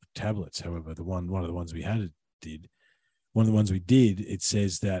those tablets. However, one of the ones we did, it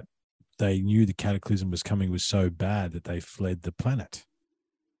says that they knew the cataclysm was coming was so bad that they fled the planet,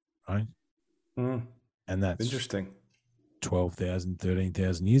 right? And that's interesting. 12,000,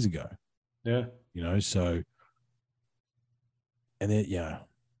 13,000 years ago. Yeah. So, and then,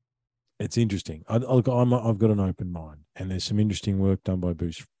 it's interesting. I've got an open mind, and there's some interesting work done by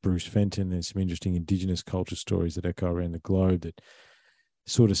Bruce Fenton. There's some interesting indigenous culture stories that echo around the globe that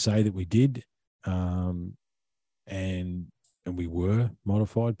sort of say that we did, and we were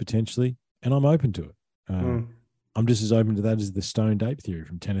modified potentially, and I'm open to it. I'm just as open to that as the stoned ape theory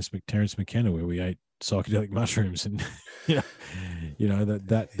from Terence McKenna, where we ate psychedelic mushrooms and that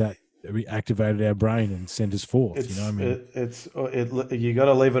we activated our brain and sent us forth. You got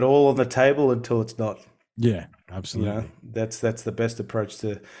to leave it all on the table until it's not. Yeah, absolutely. That's the best approach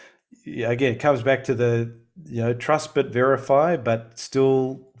to. Again, it comes back to the trust but verify, but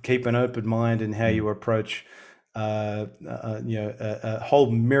still keep an open mind in how you approach. A whole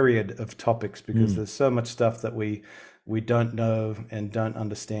myriad of topics, because there's so much stuff that we don't know and don't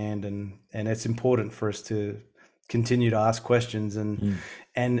understand, and it's important for us to continue to ask questions and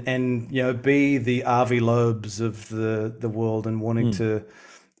be the Avi Loebs of the world, and wanting to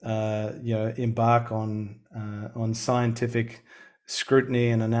embark on scientific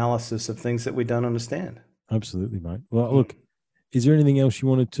scrutiny and analysis of things that we don't understand. Absolutely, mate. Well, look, is there anything else you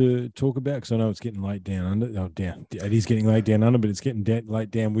wanted to talk about? Because I know it's getting late down under. Oh, down. It is getting late down under, but it's getting late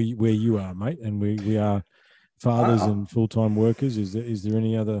down where you are, mate. And we are fathers and full-time workers. Is there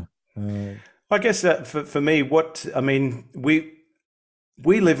any other? I guess that for me, we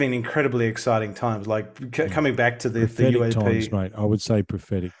live in incredibly exciting times. Like coming back to the UAP times, mate. I would say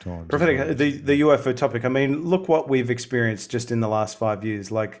prophetic times. Prophetic, the UFO topic. I mean, look what we've experienced just in the last 5 years.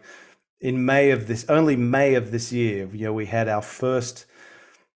 Like in May of this year, we had our first,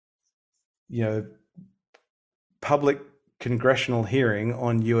 public congressional hearing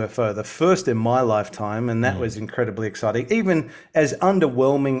on UFO, the first in my lifetime, and that was incredibly exciting. Even as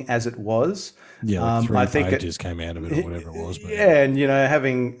underwhelming as it was, I think pages came out of it or whatever it was. But and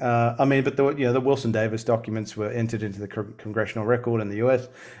having, the Wilson Davis documents were entered into the congressional record in the US.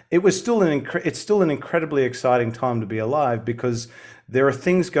 It was still it's still an incredibly exciting time to be alive, because there are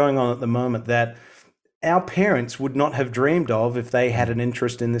things going on at the moment that our parents would not have dreamed of if they had an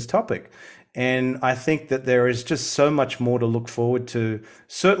interest in this topic. And I think that there is just so much more to look forward to,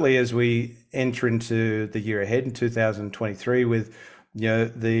 certainly as we enter into the year ahead in 2023 with,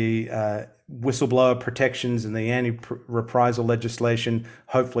 the whistleblower protections and the anti-reprisal legislation,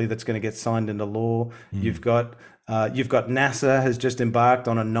 hopefully that's going to get signed into law. You've got NASA has just embarked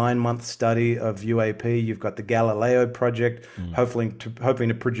on a 9-month study of UAP. You've got the Galileo project, hoping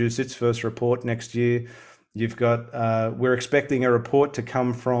to produce its first report next year. You've got we're expecting a report to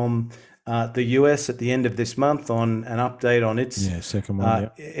come from the US at the end of this month on an update on its second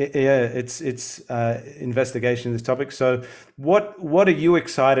one. Its investigation of this topic. So what are you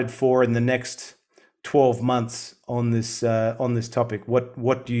excited for in the next 12 months on this topic?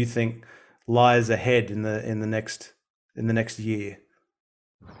 What do you think lies ahead in the next year?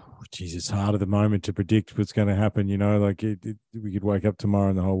 Geez, it's hard at the moment to predict what's going to happen. We could wake up tomorrow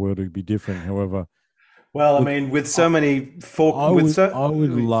and the whole world would be different. However, well, I mean, with so many folk, I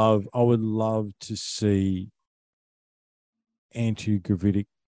would love to see anti-gravitic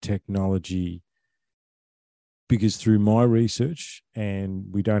technology, because through my research, and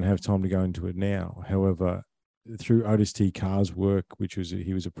we don't have time to go into it now. However, through Otis T. Carr's work,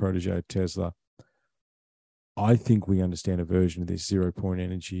 he was a protege of Tesla, I think we understand a version of this 0-point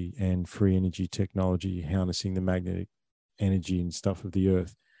energy and free energy technology, harnessing the magnetic energy and stuff of the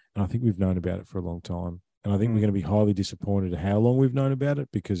earth. And I think we've known about it for a long time. And I think we're going to be highly disappointed at how long we've known about it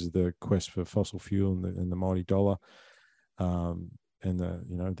because of the quest for fossil fuel and the mighty dollar, and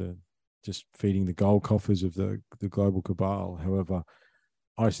the just feeding the gold coffers of the global cabal. However,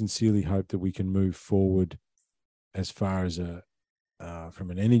 I sincerely hope that we can move forward as far as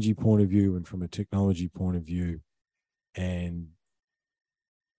from an energy point of view and from a technology point of view. And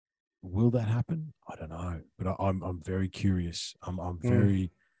will that happen? I don't know, but I'm very curious. I'm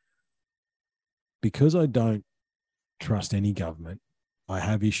very, because I don't trust any government. I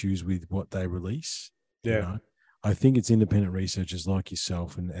have issues with what they release. Yeah. You know? I think it's independent researchers like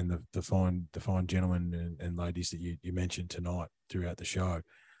yourself and the fine gentlemen and ladies that you mentioned tonight throughout the show.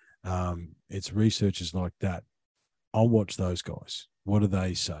 It's researchers like that. I'll watch those guys. What do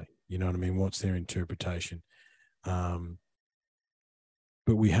they say? You know what I mean? What's their interpretation?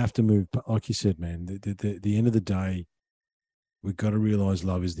 But we have to move, like you said, man, the end of the day, we've got to realize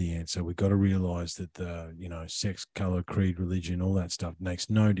love is the answer. We've got to realize that sex, color, creed, religion, all that stuff makes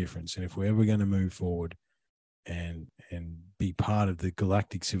no difference. And if we're ever going to move forward and be part of the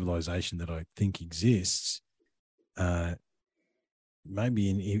galactic civilization that I think exists,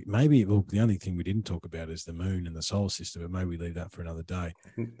 maybe look, the only thing we didn't talk about is the moon and the solar system, but maybe we leave that for another day.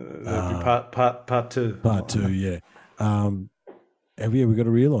 That'd be part two. Part two, yeah. We've got to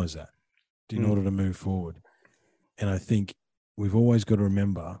realize that in order to move forward. And I think we've always got to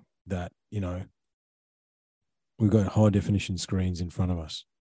remember that, we've got high definition screens in front of us.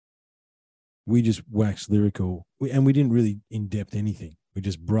 We just waxed lyrical and we didn't really in depth anything. We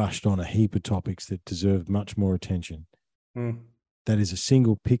just brushed on a heap of topics that deserved much more attention. That is a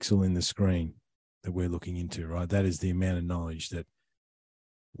single pixel in the screen that we're looking into, right? That is the amount of knowledge that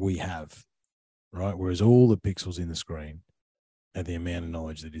we have, right? Whereas all the pixels in the screen are the amount of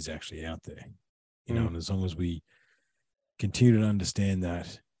knowledge that is actually out there, and as long as we continue to understand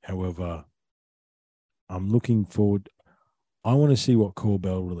that, however, I'm looking forward. I want to see what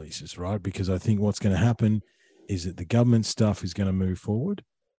Corbell releases, right? Because I think what's going to happen is that the government stuff is going to move forward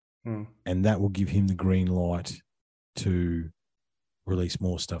and that will give him the green light to release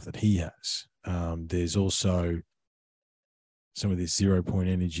more stuff that he has. There's also some of this 0-point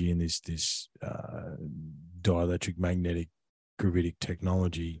energy and this dielectric magnetic gravitic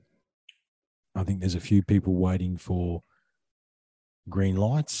technology. I think there's a few people waiting for green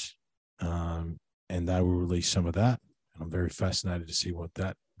lights, and they will release some of that. And I'm very fascinated to see what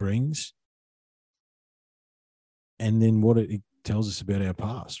that brings. And then what it tells us about our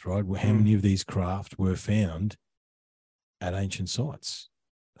past, right? How many of these craft were found at ancient sites?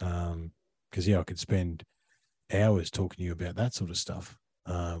 Because, I could spend hours talking to you about that sort of stuff,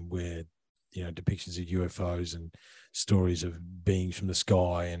 where, depictions of UFOs and stories of beings from the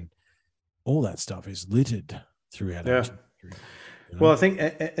sky and all that stuff is littered throughout ancient history. Well, I think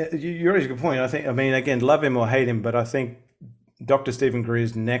you raise a good point. Again, love him or hate him, but I think Dr. Stephen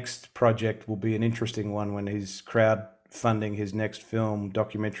Greer's next project will be an interesting one when he's crowdfunding his next film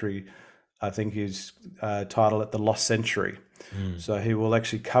documentary. I think he's titled it The Lost Century. So he will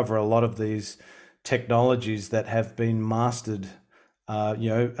actually cover a lot of these technologies that have been mastered.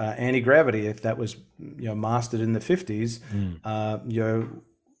 Anti-gravity, if that was mastered in the 50s,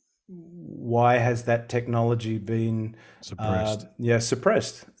 why has that technology been suppressed?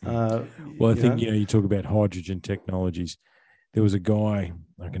 Suppressed. Well, I think you talk about hydrogen technologies. There was a guy,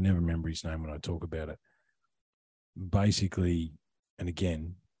 I can never remember his name when I talk about it. Basically, and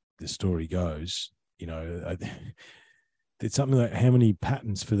again, the story goes, it's something like how many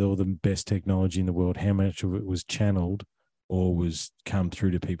patents for all the best technology in the world, how much of it was channeled or was come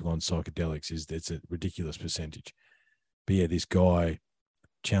through to people on psychedelics it's a ridiculous percentage. But yeah, this guy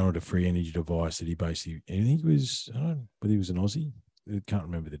channeled a free energy device that he basically, I think was, I don't know whether he was an Aussie. I can't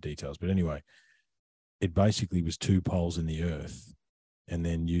remember the details, but anyway, it basically was two poles in the earth and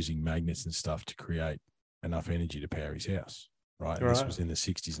then using magnets and stuff to create enough energy to power his house, right? And this was in the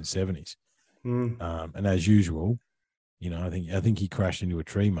 60s and 70s. And as usual, I think he crashed into a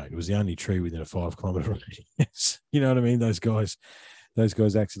tree, mate. It was the only tree within a 5-kilometer radius. You know what I mean? Those guys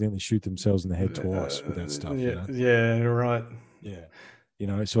accidentally shoot themselves in the head twice with that stuff. Yeah, right. Yeah.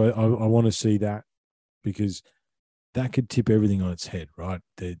 So I want to see that because that could tip everything on its head, right?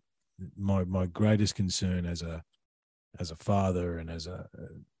 My greatest concern as a father and as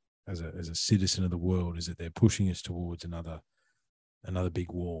a citizen of the world is that they're pushing us towards another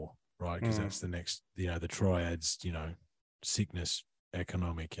big war, right? Because that's the next, the triads, sickness,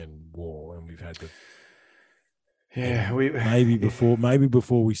 economic, and war, and we've had maybe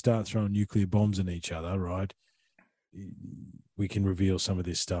before we start throwing nuclear bombs in each other, right? We can reveal some of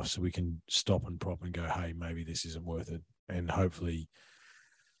this stuff so we can stop and prop and go, hey, maybe this isn't worth it. And hopefully,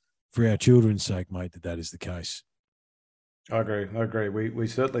 for our children's sake, mate, that is the case. I agree. We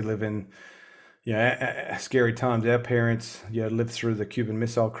certainly live in, scary times. Our parents, lived through the Cuban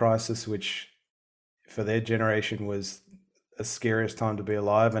Missile Crisis, which for their generation was the scariest time to be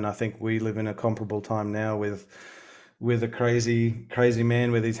alive. And I think we live in a comparable time now with a crazy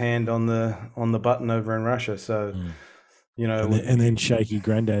man with his hand on the button over in Russia. So, and then shaky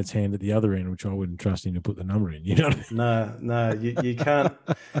granddad's hand at the other end, which I wouldn't trust him to put the number in. You know what I mean? No, you can't.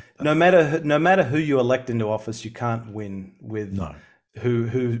 No matter who you elect into office, you can't win with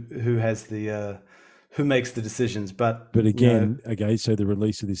who has the who makes the decisions. But again, okay. So the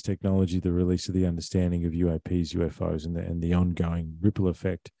release of this technology, the release of the understanding of UAPs, UFOs, and the ongoing ripple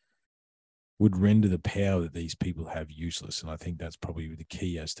effect would render the power that these people have useless. And I think that's probably the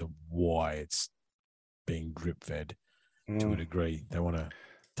key as to why it's being drip fed. To a degree, they want to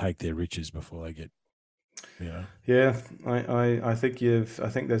take their riches before they get, Yeah, I think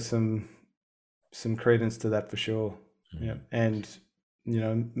there's some credence to that for sure. Yeah, and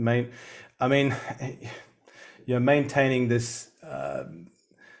maintaining this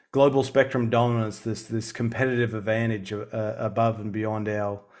global spectrum dominance, this competitive advantage above and beyond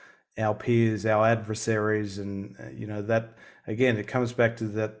our peers, our adversaries, and that again, it comes back to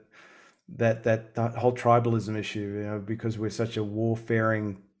that whole tribalism issue, because we're such a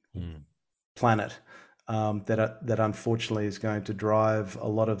warfaring planet, that unfortunately is going to drive a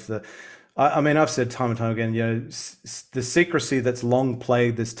lot of the. I've said time and time again, the secrecy that's long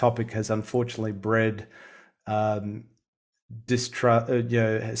plagued this topic has unfortunately bred distrust,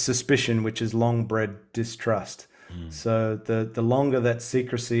 suspicion, which has long bred distrust. So the longer that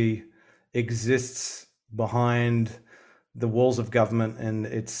secrecy exists behind the walls of government, and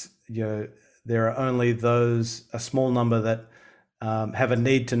it's there are only a small number that have a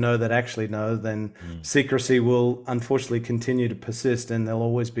need to know that actually know, then secrecy will unfortunately continue to persist, and there'll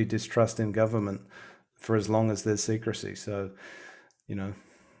always be distrust in government for as long as there's secrecy. So,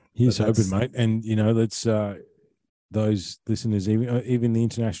 here's hoping, mate. And let's those listeners, even the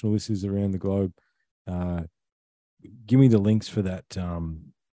international listeners around the globe, give me the links for that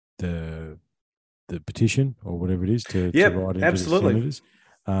the petition or whatever it is to write into absolutely. the senators.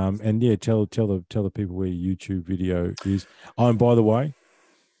 And tell the people where your YouTube video is. Oh, and by the way,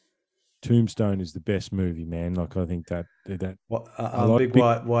 Tombstone is the best movie, man. Like, I think that I'm a big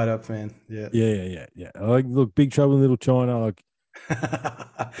Wide Up fan. Yeah. Look, Big Trouble in Little China. Like,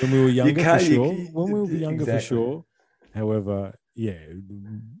 when we were younger, for sure. For sure. However,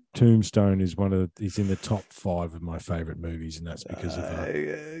 Tombstone is he's in the top 5 of my favorite movies, and that's because of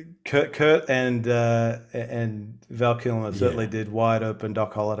Kurt and Val Kilmer certainly did Wide Open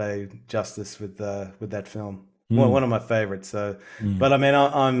Doc Holliday justice with that film. One of my favorites. So, but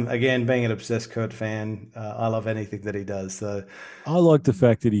I'm again, being an obsessed Kurt fan, I love anything that he does. So, I like the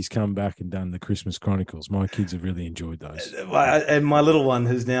fact that he's come back and done the Christmas Chronicles. My kids have really enjoyed those. And my little one,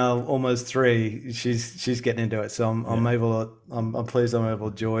 who's now almost 3, she's getting into it. So I'm pleased I'm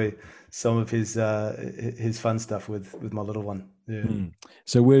able to enjoy some of his fun stuff with my little one. Yeah.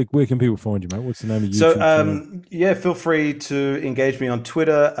 So where can people find you, mate? What's the name of your YouTube channel? Feel free to engage me on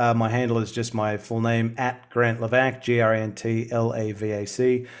Twitter. My handle is just my full name, @GrantLavac,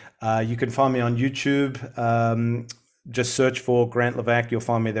 GrantLavac. You can find me on YouTube. Just search for Grant Lavac. You'll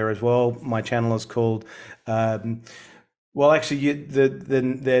find me there as well. My channel is called. Actually,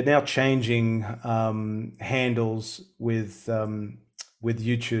 they're now changing handles with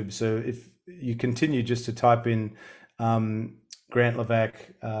YouTube. So if you continue just to type in Grant Lavac,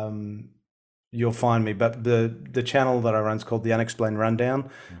 you'll find me. But the channel that I run is called The Unexplained Rundown,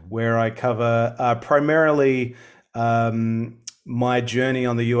 where I cover primarily my journey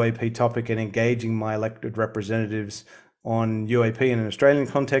on the UAP topic and engaging my elected representatives on UAP in an Australian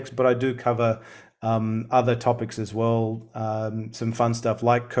context. But I do cover other topics as well, some fun stuff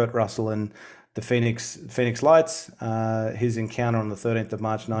like Kurt Russell and the Phoenix Lights, his encounter on the 13th of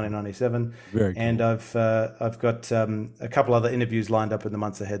March 1997. Very cool. And I've got a couple other interviews lined up in the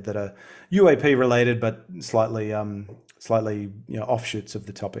months ahead that are UAP related, but slightly offshoots of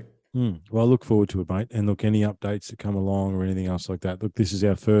the topic. Well, I look forward to it, mate. And look, any updates that come along or anything else like that. Look, this is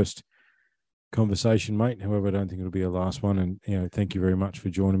our first conversation, mate. However, I don't think it'll be our last one. And thank you very much for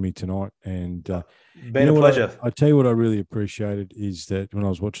joining me tonight. And been a pleasure. I tell you what I really appreciated is that when I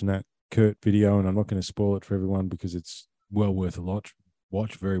was watching that Kurt video, and I'm not going to spoil it for everyone because it's well worth a watch.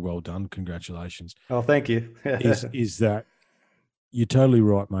 Very well done. Congratulations. Oh, thank you. is that you're totally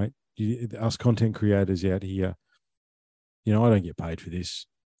right, mate. Us content creators out here, I don't get paid for this.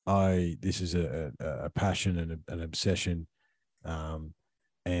 This is a passion and an obsession,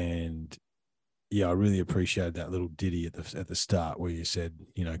 and yeah, I really appreciated that little ditty at the start where you said,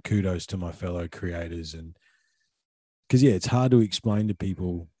 you know, kudos to my fellow creators. And because, yeah, it's hard to explain to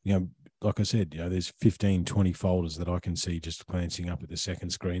people, you know, like I said, you know, there's 15, 20 folders that I can see just glancing up at the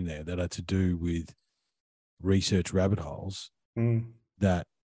second screen there that are to do with research rabbit holes that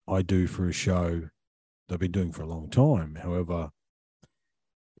I do for a show that I've been doing for a long time. However,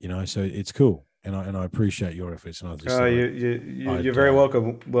 you know, so it's cool. And I appreciate your efforts. And I just you're very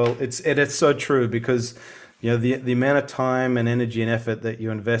welcome. Well, it's so true because, you know, the amount of time and energy and effort that you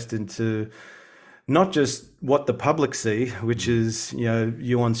invest into not just what the public see, which is, you know,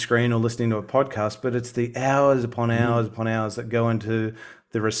 you on screen or listening to a podcast, but it's the hours upon hours upon hours that go into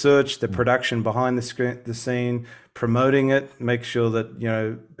the research, the production behind the scene, promoting it, make sure that, you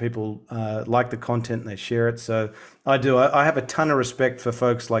know, people like the content and they share it. So I have a ton of respect for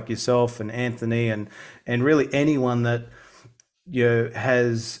folks like yourself and Anthony and really anyone that, you know,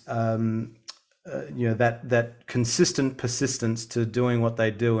 has you know, that consistent persistence to doing what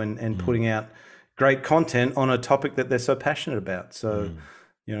they do and putting out great content on a topic that they're so passionate about. So,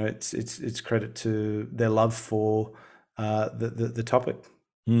 you know, it's credit to their love for the topic.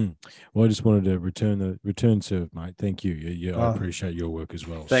 Well, I just wanted to return serve, mate. Thank you. I appreciate your work as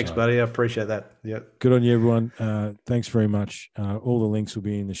well. Thanks, buddy. I appreciate that. Yeah. Good on you, everyone. Thanks very much. All the links will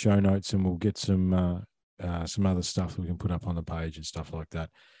be in the show notes, and we'll get some other stuff we can put up on the page and stuff like that.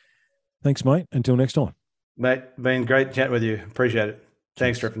 Thanks, mate. Until next time. Mate, been great chatting with you. Appreciate it.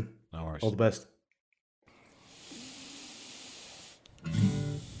 Thanks, Griffin. No worries. All the best.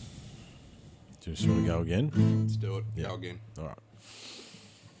 Just want to go again? Let's do it. Yeah. Go again. All right.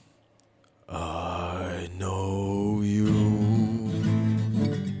 I know you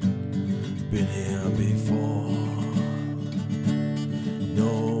been here before.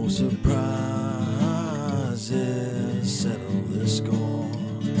 No surprises, settle the score.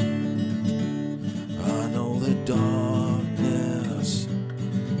 I know the darkness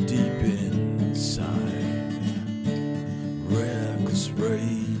deep inside, reckless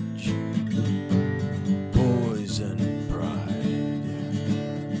rage, poison pride.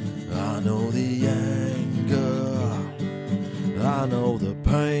 I know the anger, I know the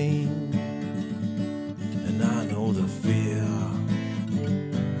pain, and I know the fear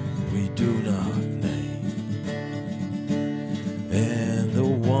we do not name. And the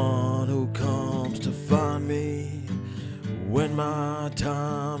one who comes to find me when my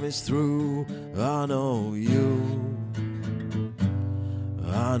time is through, I know you,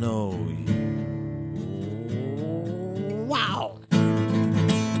 I know you. Wow.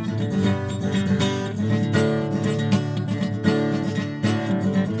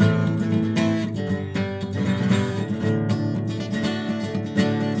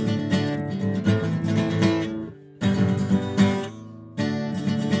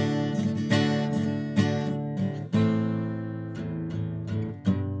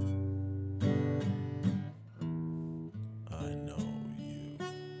 I know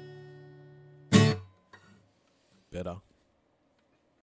you. Better.